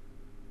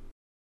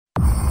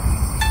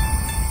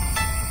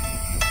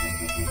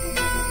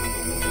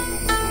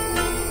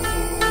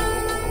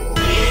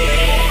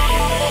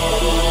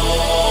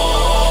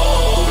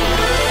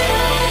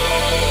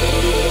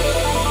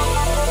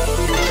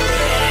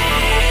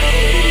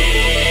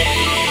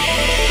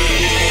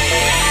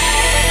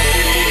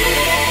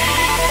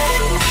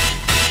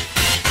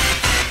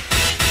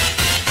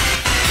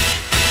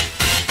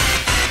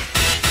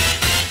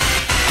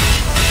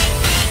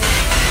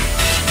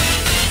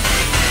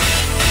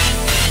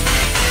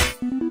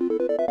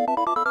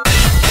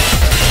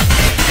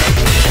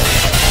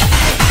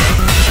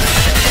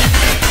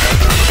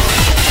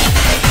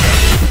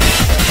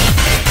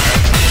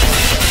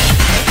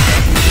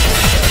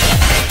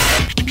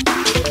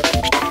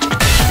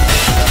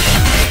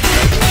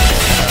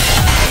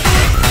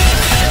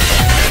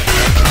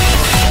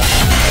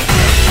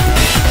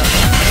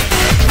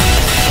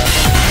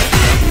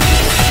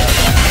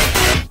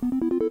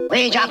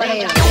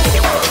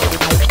 Japanese.